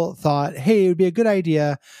Newell thought, hey, it would be a good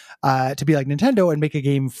idea to be like Nintendo and make a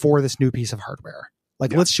game for this new piece of hardware.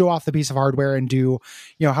 Let's show off the piece of hardware and do,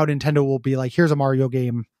 how Nintendo will be like, here's a Mario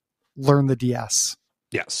game, learn the DS.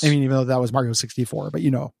 Yes. I mean, even though that was Mario 64, but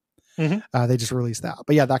they just released that.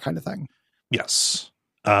 But yeah, that kind of thing. Yes.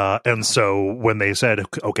 And so when they said,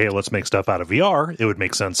 okay, let's make stuff out of VR, it would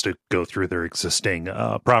make sense to go through their existing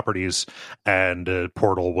properties, and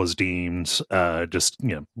Portal was deemed just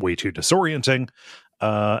way too disorienting.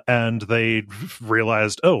 And they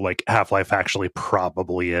realized, Half-Life actually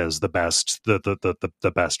probably is the best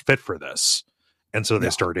best fit for this. And so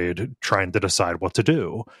they started trying to decide what to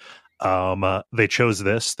do. They chose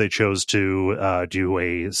this. They chose to do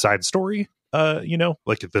a side story.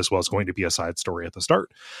 If this was going to be a side story at the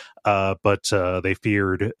start. But they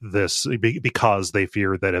feared this because they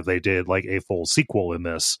feared that if they did a full sequel in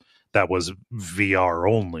this that was VR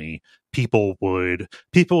only, people would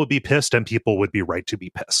be pissed, and people would be right to be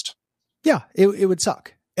pissed. Yeah, it would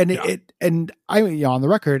suck. And and I on the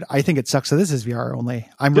record, I think it sucks that this is VR only.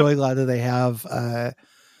 I'm really glad that they have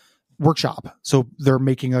Workshop, so they're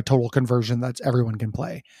making a total conversion that everyone can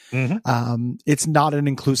play. It's not an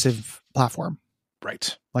inclusive platform,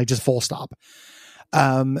 right? Just full stop.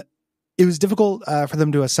 It was difficult for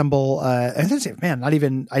them to assemble. I didn't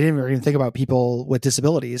even think about people with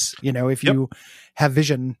disabilities. If you have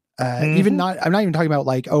vision, I'm not even talking about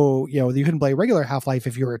you couldn't play regular Half-Life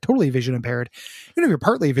if you're totally vision impaired. Even if you're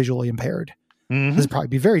partly visually impaired, this would probably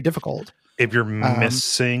be very difficult. If you're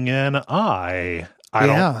missing an eye. I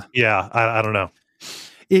don't know.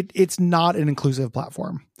 It's not an inclusive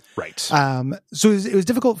platform. Right. So it was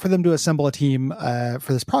difficult for them to assemble a team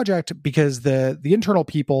for this project because the internal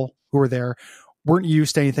people who were there weren't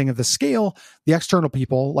used to anything of the scale. The external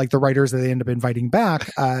people, like the writers that they ended up inviting back,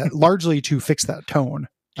 largely to fix that tone.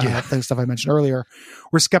 The stuff I mentioned earlier,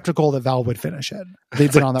 were skeptical that Valve would finish it.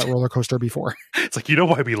 They've been on that roller coaster before. It's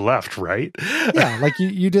why we left, right? Yeah,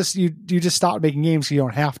 you just stop making games so you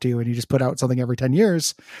don't have to, and you just put out something every 10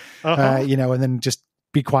 years, and then just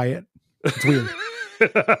be quiet. It's weird.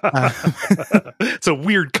 It's a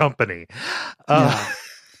weird company.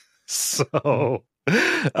 So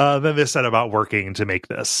then they set about working to make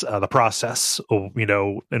this. The process,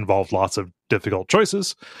 involved lots of difficult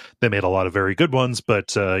choices. They made a lot of very good ones, but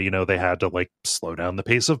they had to slow down the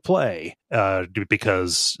pace of play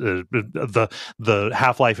because the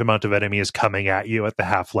Half-Life amount of enemies coming at you at the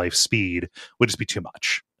Half-Life speed would just be too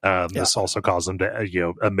much. This also caused them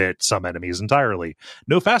to omit some enemies entirely.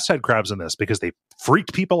 No fast head crabs in this because they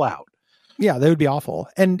freak people out. Yeah, they would be awful.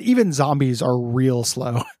 And even zombies are real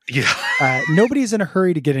slow. Yeah. Nobody's in a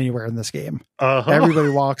hurry to get anywhere in this game. Everybody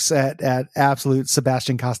walks at absolute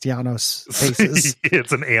Sebastian Castellanos paces.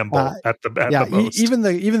 It's an amble at the most. Even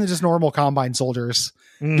the just normal Combine soldiers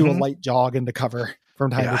do a light jog into cover from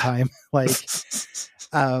time to time.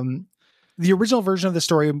 The original version of the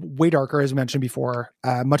story, way darker, as mentioned before,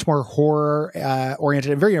 much more horror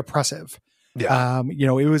oriented and very oppressive. Yeah.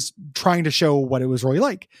 It was trying to show what it was really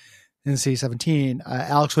like. In C-17,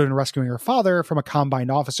 Alyx would have been rescuing her father from a combined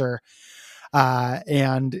officer,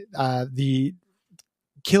 and the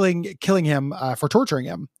killing him for torturing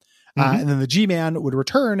him. And then the G-Man would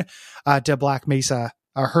return to Black Mesa.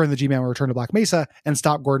 Her and the G-Man would return to Black Mesa and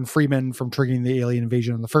stop Gordon Freeman from triggering the alien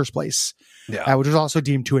invasion in the first place. Yeah, which was also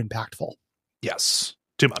deemed too impactful. Yes,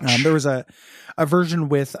 too much. There was a version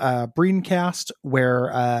with Breencast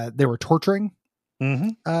where they were torturing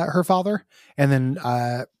her father and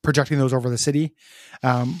then projecting those over the city.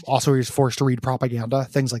 Also, he was forced to read propaganda,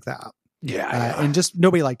 things like that. And just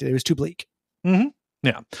nobody liked it. It was too bleak.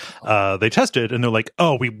 Yeah. They tested and they're like,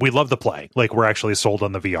 oh, we love the play. We're actually sold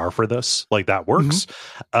on the VR for this. That works.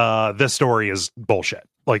 This story is bullshit.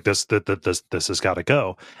 This has got to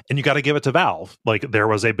go. And you got to give it to Valve. There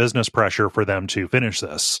was a business pressure for them to finish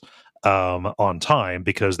this on time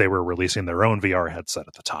because they were releasing their own VR headset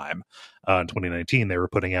at the time. In 2019, they were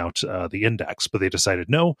putting out the Index, but they decided,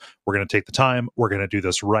 no, we're going to take the time. We're going to do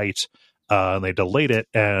this right. And they delayed it,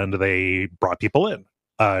 and they brought people in.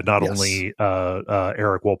 Not only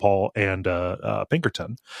Eric Wolpaw and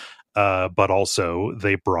Pinkerton, but also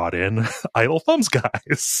they brought in Idle Thumbs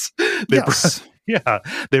guys.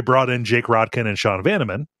 They brought in Jake Rodkin and Sean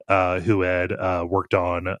Vanneman, who had worked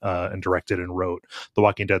on and directed and wrote The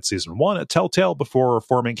Walking Dead Season 1 at Telltale before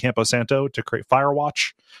forming Campo Santo to create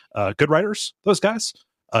Firewatch. Good writers, those guys.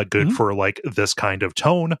 good for like this kind of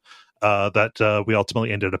tone that we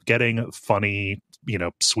ultimately ended up getting. Funny,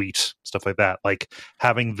 sweet stuff like that. Like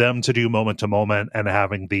having them to do moment to moment and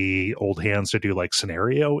having the old hands to do like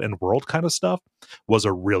scenario and world kind of stuff was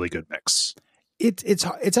a really good mix.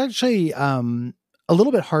 It's actually a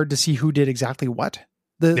little bit hard to see who did exactly what.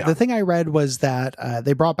 The thing I read was that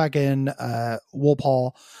they brought back in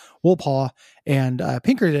Woolpaw and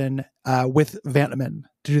Pinkerton with Vanteman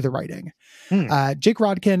to do the writing. Jake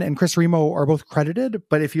Rodkin and Chris Remo are both credited,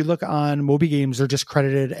 but if you look on Moby Games, they're just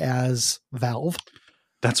credited as Valve.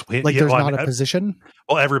 That's weird. Like there's not a position.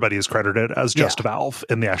 Well, everybody is credited as just Valve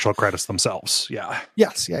in the actual credits themselves. Yeah.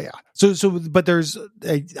 Yes. Yeah. But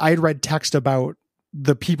I had read text about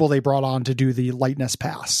the people they brought on to do the lightness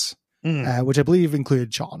pass, which I believe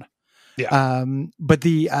included Sean. Yeah. But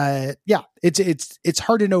it's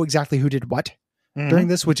hard to know exactly who did what during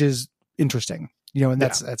this, which is interesting, and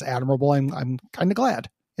that's admirable. I'm kind of glad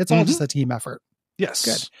it's all just a team effort. Yes.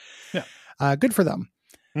 Good. Yeah. Good for them.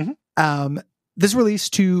 This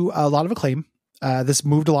released to a lot of acclaim. This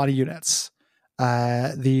moved a lot of units.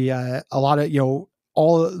 A lot of,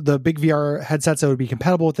 all the big VR headsets that would be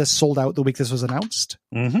compatible with this sold out the week this was announced.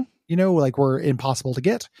 Were impossible to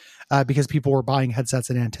get because people were buying headsets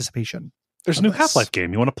in anticipation. There's a new Half-Life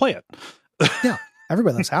game. You want to play it? Yeah.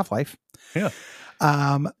 Everybody loves Half-Life. Yeah.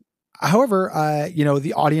 However,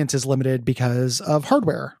 the audience is limited because of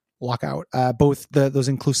hardware lockout, both those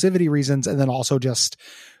inclusivity reasons and then also just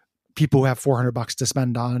people who have $400 to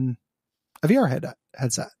spend on a VR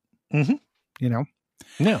headset,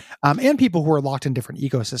 Yeah. And people who are locked in different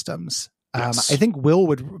ecosystems. Yes. I think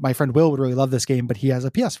my friend Will would really love this game, but he has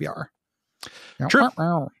a PSVR. True.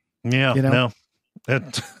 Yeah. No,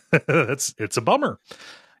 it's a bummer.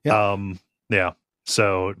 Yeah. Yeah.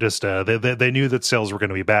 So just they knew that sales were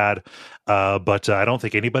going to be bad, but I don't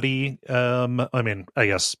think anybody. I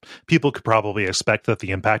guess people could probably expect that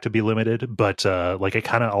the impact would be limited, but it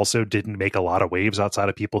kind of also didn't make a lot of waves outside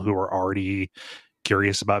of people who were already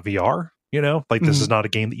curious about VR. This is not a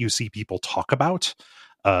game that you see people talk about.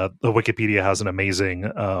 The Wikipedia has an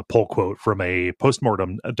amazing poll quote from a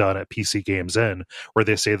postmortem done at PC Games In, where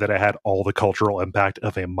they say that it had all the cultural impact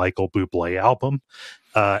of a Michael Bublé album.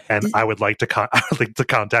 And I would like to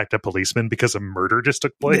contact a policeman because a murder just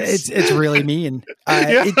took place. It's really mean.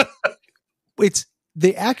 It's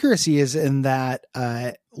the accuracy is in that,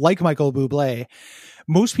 like Michael Bublé,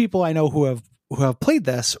 most people I know who have played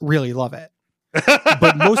this really love it.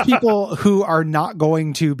 But most people who are not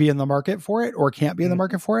going to be in the market for it or can't be in the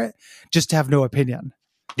market for it just have no opinion.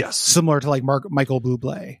 Yes. Similar to like Michael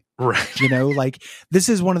Bublé. Right. This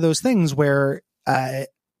is one of those things where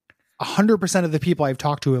 100% of the people I've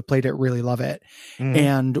talked to have played it really love it.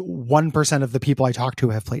 And 1% of the people I talk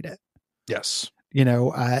to have played it. Yes.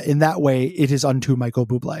 In that way, it is unto Michael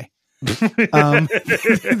Bublé.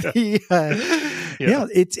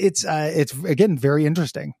 It's again, very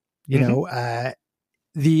interesting. The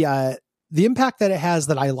impact that it has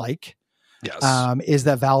that I like, is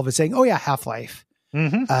that Valve is saying, oh yeah, Half-Life,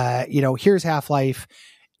 here's Half-Life.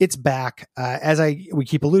 It's back. As we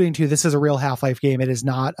keep alluding to, this is a real Half-Life game. It is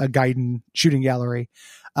not a Gaiden shooting gallery.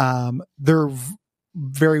 There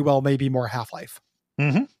very well may be more Half-Life.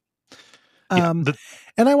 And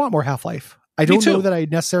I want more Half-Life. I don't know that I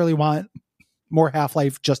necessarily want more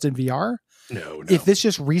Half-Life just in VR. No. If this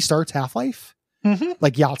just restarts Half-Life,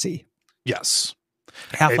 like Yahtzee. Yes.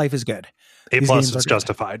 Half-Life is good. A+ is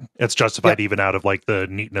justified. It's justified even out of the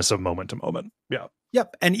neatness of moment to moment. Yeah.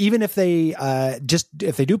 Yep. And even if they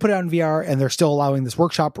if they do put it on VR and they're still allowing this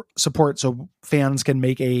workshop support so fans can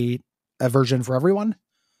make a version for everyone,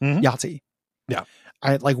 Yahtzee. Yeah.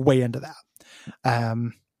 I way into that.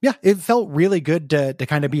 It felt really good to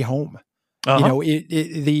kind of be home.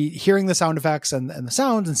 The hearing the sound effects and the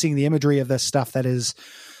sounds and seeing the imagery of this stuff that is,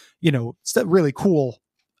 really cool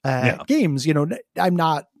games. I'm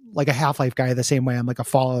not like a Half-Life guy the same way I'm like a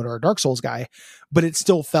Fallout or a Dark Souls guy, but it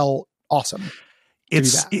still felt awesome.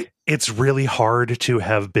 It's really hard to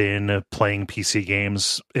have been playing PC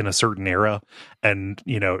games in a certain era and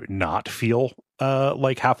not feel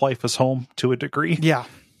like Half-Life is home to a degree. Yeah.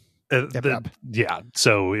 Yeah,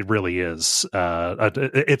 so it really is.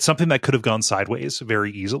 It's something that could have gone sideways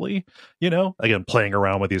very easily. Again, playing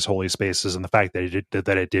around with these holy spaces and the fact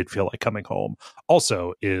that it did feel like coming home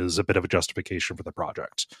also is a bit of a justification for the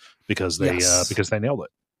project because they nailed it.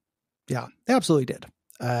 Yeah, they absolutely did.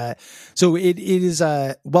 So it is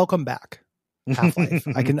welcome back, Half-Life.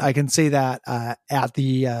 I can say that at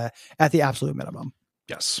the absolute minimum.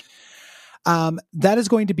 Yes. That is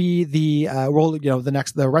going to be the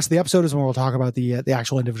rest of the episode is when we'll talk about the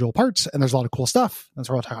actual individual parts, and there's a lot of cool stuff. That's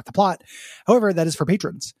where we'll talk about the plot. However, that is for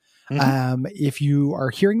patrons. If you are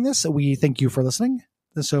hearing this, we thank you for listening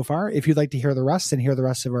so far. If you'd like to hear the rest and hear the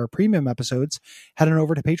rest of our premium episodes, head on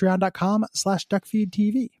over to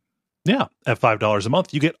patreon.com/Duckfeed.tv. Yeah, at $5 a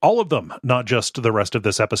month, you get all of them, not just the rest of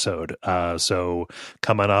this episode. So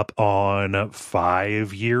coming up on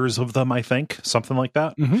 5 years of them, I think, something like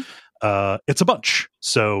that. It's a bunch,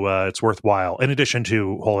 so it's worthwhile. In addition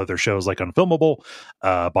to whole other shows like Unfilmable,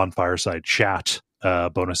 Bonfireside Chat,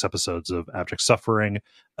 bonus episodes of Abject Suffering,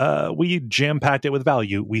 we jam-packed it with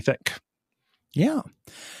value, we think. Yeah.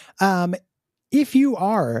 If you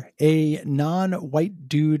are a non-white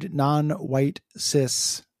dude, non-white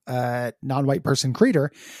cis, non-white person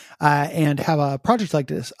creator, and have a project like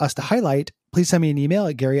this, us to highlight, please send me an email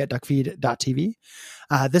at Gary@Duckfeed.tv.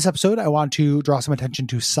 This episode, I want to draw some attention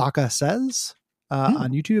to Saka Says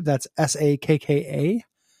on YouTube. That's SAKKA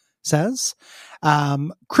Says.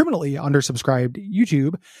 Criminally undersubscribed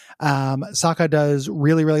YouTube. Saka does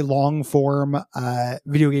really, really long form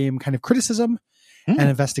video game kind of criticism and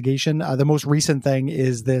investigation. The most recent thing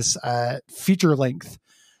is this feature length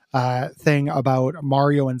thing about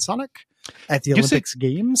Mario and Sonic at the Olympics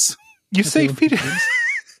Games. You say feature?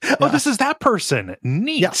 Oh, this is that person.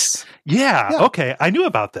 Neat. Yes. Yeah. Okay. I knew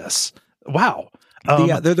about this. Wow.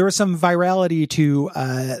 There was some virality to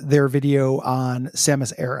their video on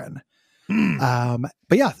Samus Aran.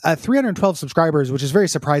 But yeah, 312 subscribers, which is very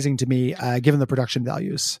surprising to me, given the production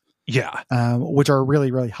values. Yeah. Which are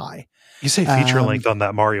really, really high. You say feature length on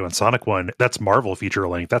that Mario and Sonic one. That's Marvel feature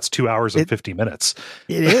length. That's 2 hours and 50 minutes.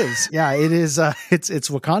 It is. Yeah, it is. It's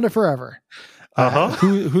Wakanda forever.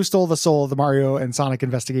 Who stole the soul of the Mario and Sonic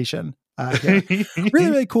investigation? Really,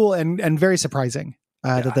 really cool and very surprising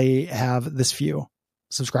that they have this few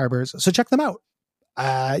subscribers. So check them out.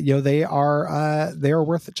 They are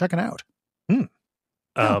worth checking out.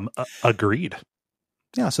 Agreed.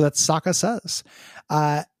 Yeah. So that's Saka Says.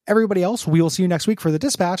 Everybody else, we will see you next week for the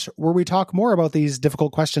Dispatch, where we talk more about these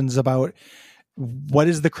difficult questions about what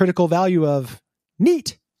is the critical value of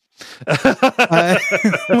neat.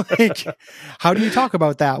 Like, how do you talk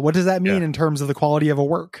about that? What does that mean in terms of the quality of a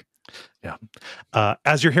work? Yeah.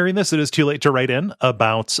 As you're hearing this, it is too late to write in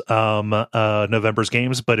about November's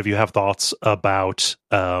games. But if you have thoughts about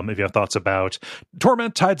Torment,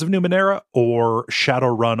 Tides of Numenera, or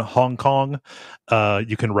Shadowrun Hong Kong,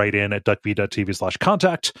 you can write in at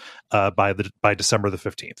duckfeed.tv/contact by December the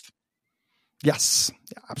 15th. Yes,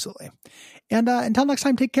 yeah, absolutely. And until next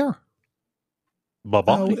time, take care.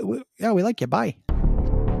 Bye-bye. We like you. Bye.